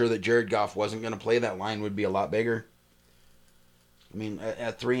knew for sure that Jared Goff wasn't going to play, that line would be a lot bigger. I mean,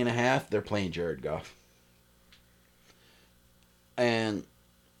 at 3.5, they're playing Jared Goff. And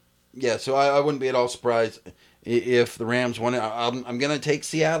yeah, so I wouldn't be at all surprised if the Rams won it. I'm going to take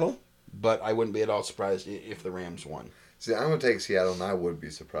Seattle, but I wouldn't be at all surprised if the Rams won. See, I'm going to take Seattle, and I would be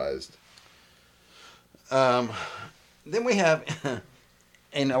surprised. Then we have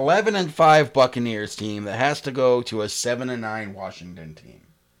an 11-5 Buccaneers team that has to go to a 7-9 Washington team.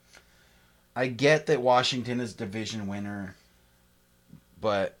 I get that Washington is division winner,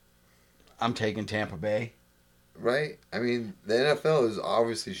 but I'm taking Tampa Bay. Right? I mean, the NFL is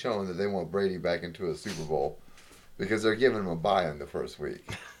obviously showing that they want Brady back into a Super Bowl because they're giving him a bye in the first week.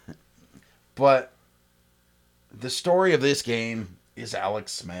 But the story of this game is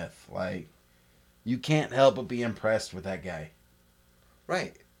Alex Smith. Like, you can't help but be impressed with that guy.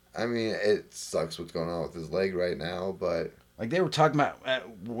 Right. I mean, it sucks what's going on with his leg right now, but... Like, they were talking about,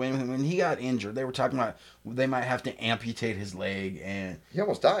 when he got injured, they were talking about they might have to amputate his leg, and... He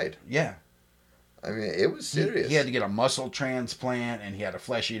almost died. Yeah. I mean, it was serious. He had to get a muscle transplant, and he had a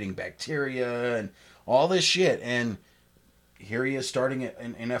flesh-eating bacteria, and all this shit, and here he is starting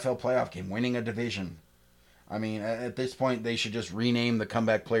an NFL playoff game, winning a division. I mean, at this point, they should just rename the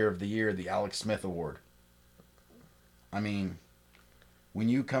Comeback Player of the Year the Alex Smith Award. I mean, when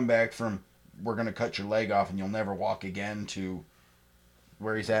you come back from, we're going to cut your leg off and you'll never walk again, to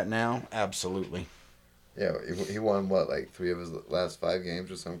where he's at now, absolutely. Yeah, he won, what, like 3 of his last 5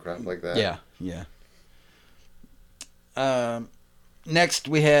 games or some crap like that? Yeah. Next,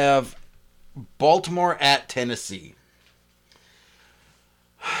 we have Baltimore at Tennessee.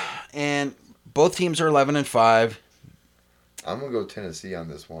 And both teams are 11-5. I'm going to go Tennessee on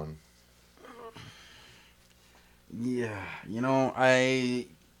this one. Yeah,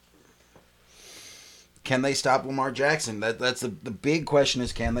 can they stop Lamar Jackson? That's the big question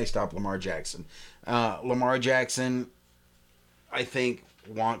is, can they stop Lamar Jackson? Lamar Jackson, I think,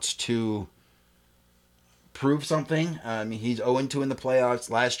 wants to prove something. I mean, he's 0-2 in the playoffs.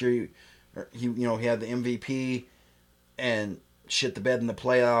 Last year, he had the MVP and shit the bed in the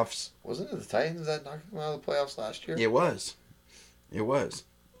playoffs. Wasn't it the Titans that knocked him out of the playoffs last year? It was.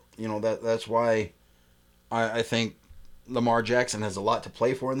 That's why I think Lamar Jackson has a lot to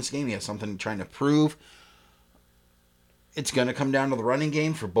play for in this game. He has something trying to prove. It's going to come down to the running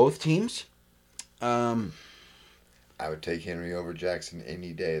game for both teams. I would take Henry over Jackson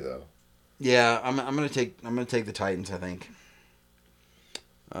any day, though. Yeah, I'm going to take the Titans, I think.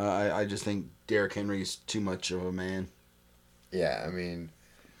 I just think Derrick Henry's too much of a man. Yeah, I mean,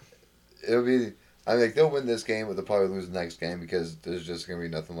 they'll win this game, but they'll probably lose the next game because there's just going to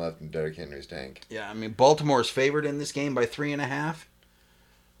be nothing left in Derrick Henry's tank. Yeah, I mean, Baltimore's favored in this game by 3.5,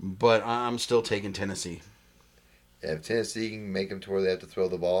 but I'm still taking Tennessee. Yeah, if Tennessee can make them to where they have to throw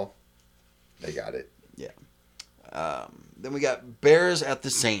the ball, they got it. Yeah. Then we got Bears at the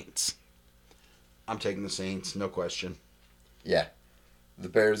Saints. I'm taking the Saints, no question. Yeah. The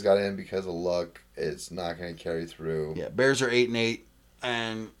Bears got in because of luck. It's not going to carry through. Yeah, Bears are 8-8,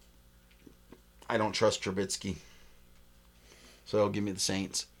 and I don't trust Trubisky. So give me the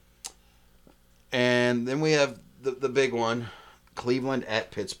Saints. And then we have the big one, Cleveland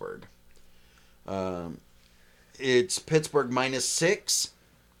at Pittsburgh. It's Pittsburgh -6.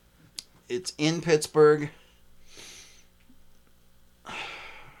 It's in Pittsburgh.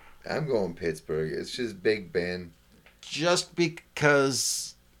 I'm going Pittsburgh. It's just Big Ben. Just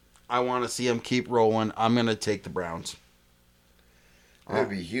because I want to see him keep rolling, I'm going to take the Browns. That would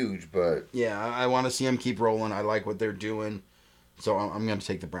be huge, but... Yeah, I want to see them keep rolling. I like what they're doing. So I'm going to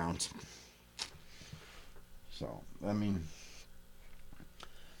take the Browns. So, I mean...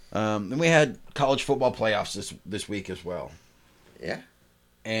 Then we had college football playoffs this week as well, Yeah.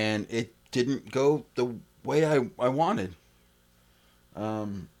 and it didn't go the way I wanted.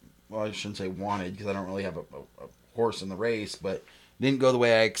 Well, I shouldn't say wanted because I don't really have a horse in the race, but it didn't go the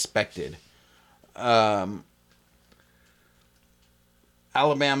way I expected. Alabama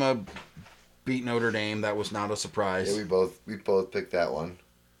beat Notre Dame. That was not a surprise. Yeah, we both picked that one.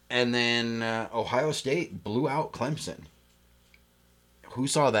 And then Ohio State blew out Clemson. Who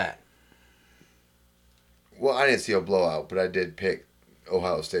saw that? Well, I didn't see a blowout, but I did pick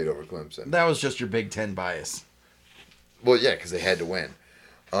Ohio State over Clemson. That was just your Big Ten bias. Well, yeah, because they had to win.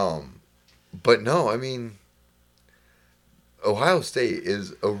 But no, I mean, Ohio State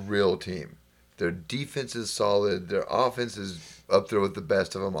is a real team. Their defense is solid. Their offense is up there with the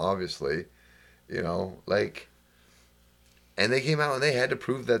best of them, obviously. And they came out and they had to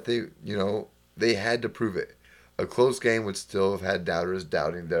prove that they had to prove it. A close game would still have had doubters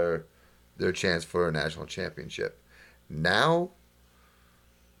doubting their chance for a national championship. Now,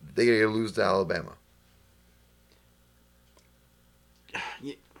 they got to lose to Alabama.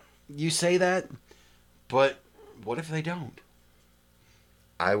 You say that, but what if they don't?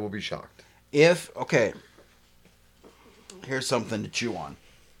 I will be shocked. Okay, here's something to chew on.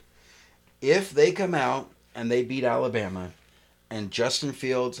 If they come out and they beat Alabama and Justin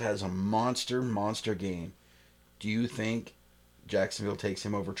Fields has a monster game, do you think Jacksonville takes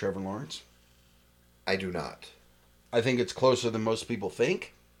him over Trevor Lawrence? I do not. I think it's closer than most people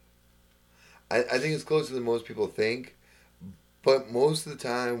think. I think it's closer than most people think. But most of the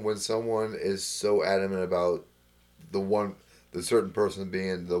time when someone is so adamant about the certain person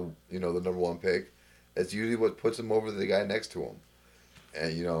being the number one pick, that's usually what puts them over the guy next to him.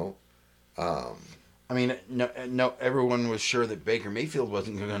 And I mean, no, everyone was sure that Baker Mayfield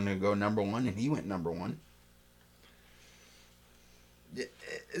wasn't going to go number one, and he went number one. Yeah,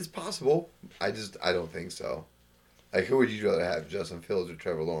 it's possible. I don't think so. Like, who would you rather have, Justin Fields or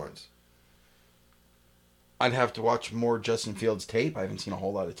Trevor Lawrence? I'd have to watch more Justin Fields tape. I haven't seen a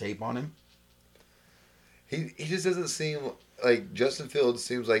whole lot of tape on him. He just doesn't seem like Justin Fields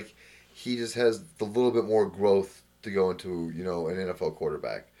seems like he just has the little bit more growth to go into, an NFL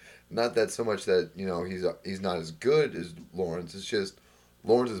quarterback. Not that so much that, he's not as good as Lawrence. It's just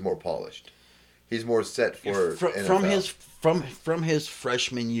Lawrence is more polished. He's more set for NFL. From his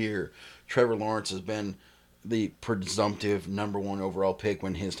freshman year, Trevor Lawrence has been the presumptive number one overall pick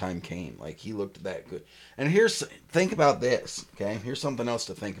when his time came. Like, he looked that good. And think about this, okay? Here's something else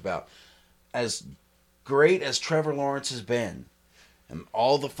to think about. As great as Trevor Lawrence has been, and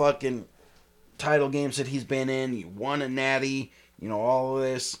all the fucking title games that he's been in, he won a natty, all of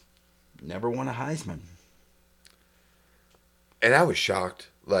this, never won a Heisman. And I was shocked.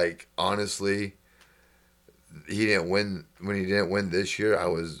 Like, honestly, he didn't win. When he didn't win this year, I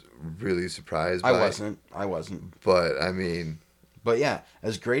was really surprised. I wasn't. But, I mean... But, yeah,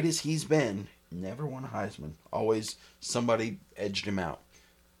 as great as he's been, never won a Heisman. Always somebody edged him out.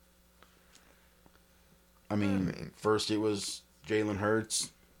 I mean, first it was Jalen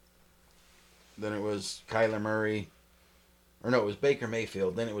Hurts. Then it was Kyler Murray. Or no, it was Baker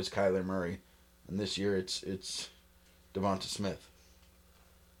Mayfield. Then it was Kyler Murray. And this year it's Devonta Smith.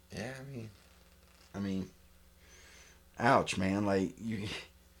 Yeah, I mean, ouch, man. Like,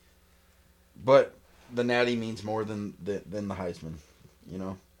 but the natty means more than the Heisman,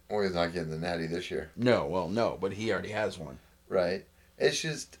 Or he's not getting the natty this year. No, but he already has one. Right. It's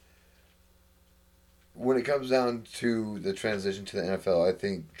just, when it comes down to the transition to the NFL, I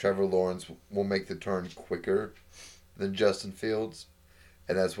think Trevor Lawrence will make the turn quicker than Justin Fields.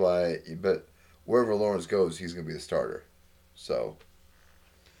 And that's why, but wherever Lawrence goes, he's going to be the starter. So.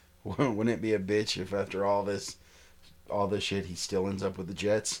 Wouldn't it be a bitch if after all this shit, he still ends up with the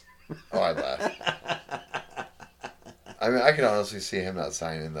Jets? Oh, I'd laugh. I mean, I can honestly see him not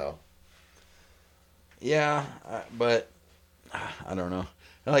signing, though. Yeah, but I don't know.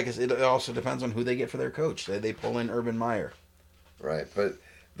 Like I said, it also depends on who they get for their coach. They pull in Urban Meyer. Right, but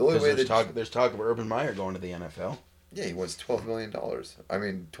the only way there's talk of Urban Meyer going to the NFL. Yeah, he wants $12 million. I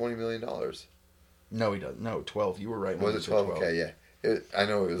mean, $20 million. No, he doesn't. No, 12. You were right. Was it 12? Okay, yeah. I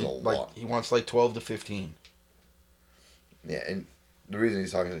know it was a lot. He wants like 12 to 15. Yeah, and the reason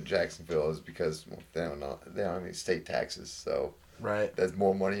he's talking to Jacksonville is because they don't have any state taxes, so right. That's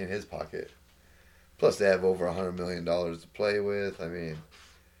more money in his pocket. Plus, they have over $100 million to play with. I mean,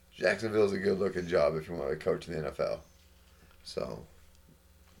 Jacksonville's a good-looking job if you want to coach in the NFL. So,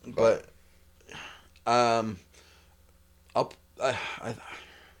 but I'm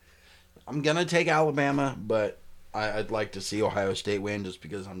gonna take Alabama, but I'd like to see Ohio State win just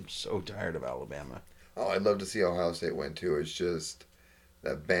because I'm so tired of Alabama. Oh, I'd love to see Ohio State win too. It's just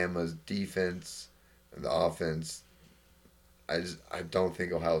that Bama's defense and the offense, I don't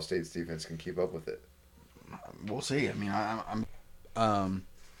think Ohio State's defense can keep up with it. We'll see. I mean,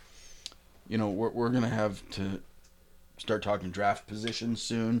 we're gonna have to start talking draft positions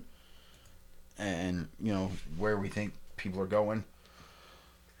soon, and where we think people are going.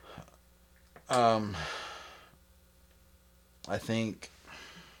 I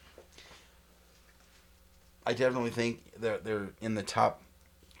definitely think they're in the top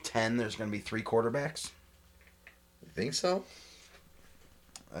 10. There's going to be 3 quarterbacks. You think so?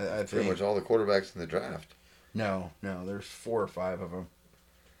 I think pretty much all the quarterbacks in the draft. No, there's 4 or 5 of them.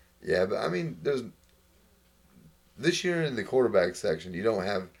 Yeah, but I mean, there's this year in the quarterback section, you don't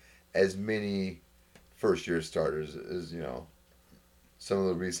have as many first-year starters as some of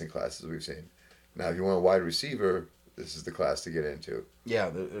the recent classes we've seen. Now, if you want a wide receiver, this is the class to get into. Yeah,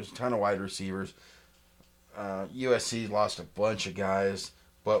 there's a ton of wide receivers. USC lost a bunch of guys,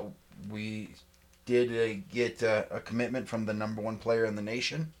 but we did get a commitment from the number 1 player in the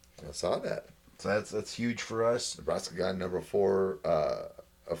nation. I saw that. So that's huge for us. Nebraska got number 4,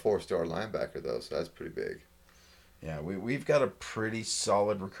 a 4-star linebacker though, so that's pretty big. Yeah, we've got a pretty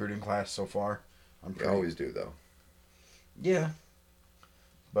solid recruiting class so far. We always do though. Yeah,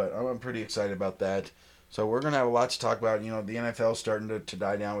 but I'm pretty excited about that. So we're gonna have a lot to talk about. The NFL's starting to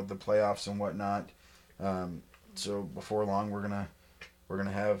die down with the playoffs and whatnot. So before long, we're gonna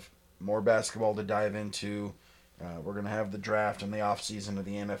have more basketball to dive into. We're gonna have the draft and the off season of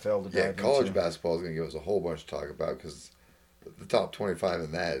the NFL to dive into. Yeah, college basketball is gonna give us a whole bunch to talk about because the top 25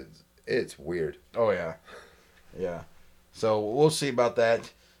 in that it's weird. Oh yeah. So we'll see about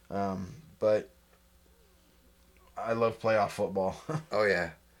that. But I love playoff football. Oh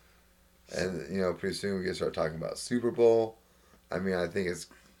yeah. And pretty soon we can start talking about Super Bowl. I mean, I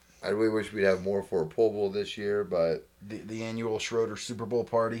really wish we'd have more for a Pro Bowl this year, but the annual Schroeder Super Bowl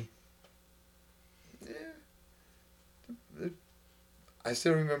party. Yeah. I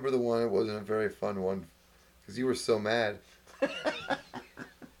still remember the one. It wasn't a very fun one because you were so mad.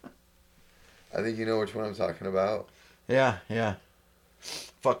 I think you know which one I'm talking about. Yeah.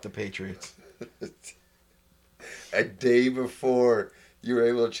 Fuck the Patriots. A day before you were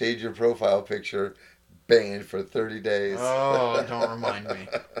able to change your profile picture, banned for 30 days. Oh, don't remind me.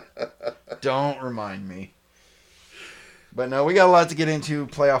 Don't remind me. But no, we got a lot to get into.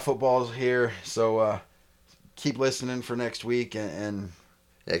 Playoff football here, so keep listening for next week. And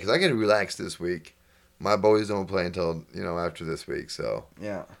yeah, because I get to relax this week. My boys don't play until after this week, so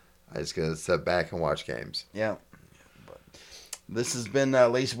yeah, I just gotta sit back and watch games. Yeah. But this has been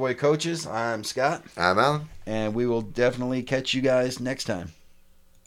Lazy Boy Coaches. I'm Scott. I'm Alan. And we will definitely catch you guys next time.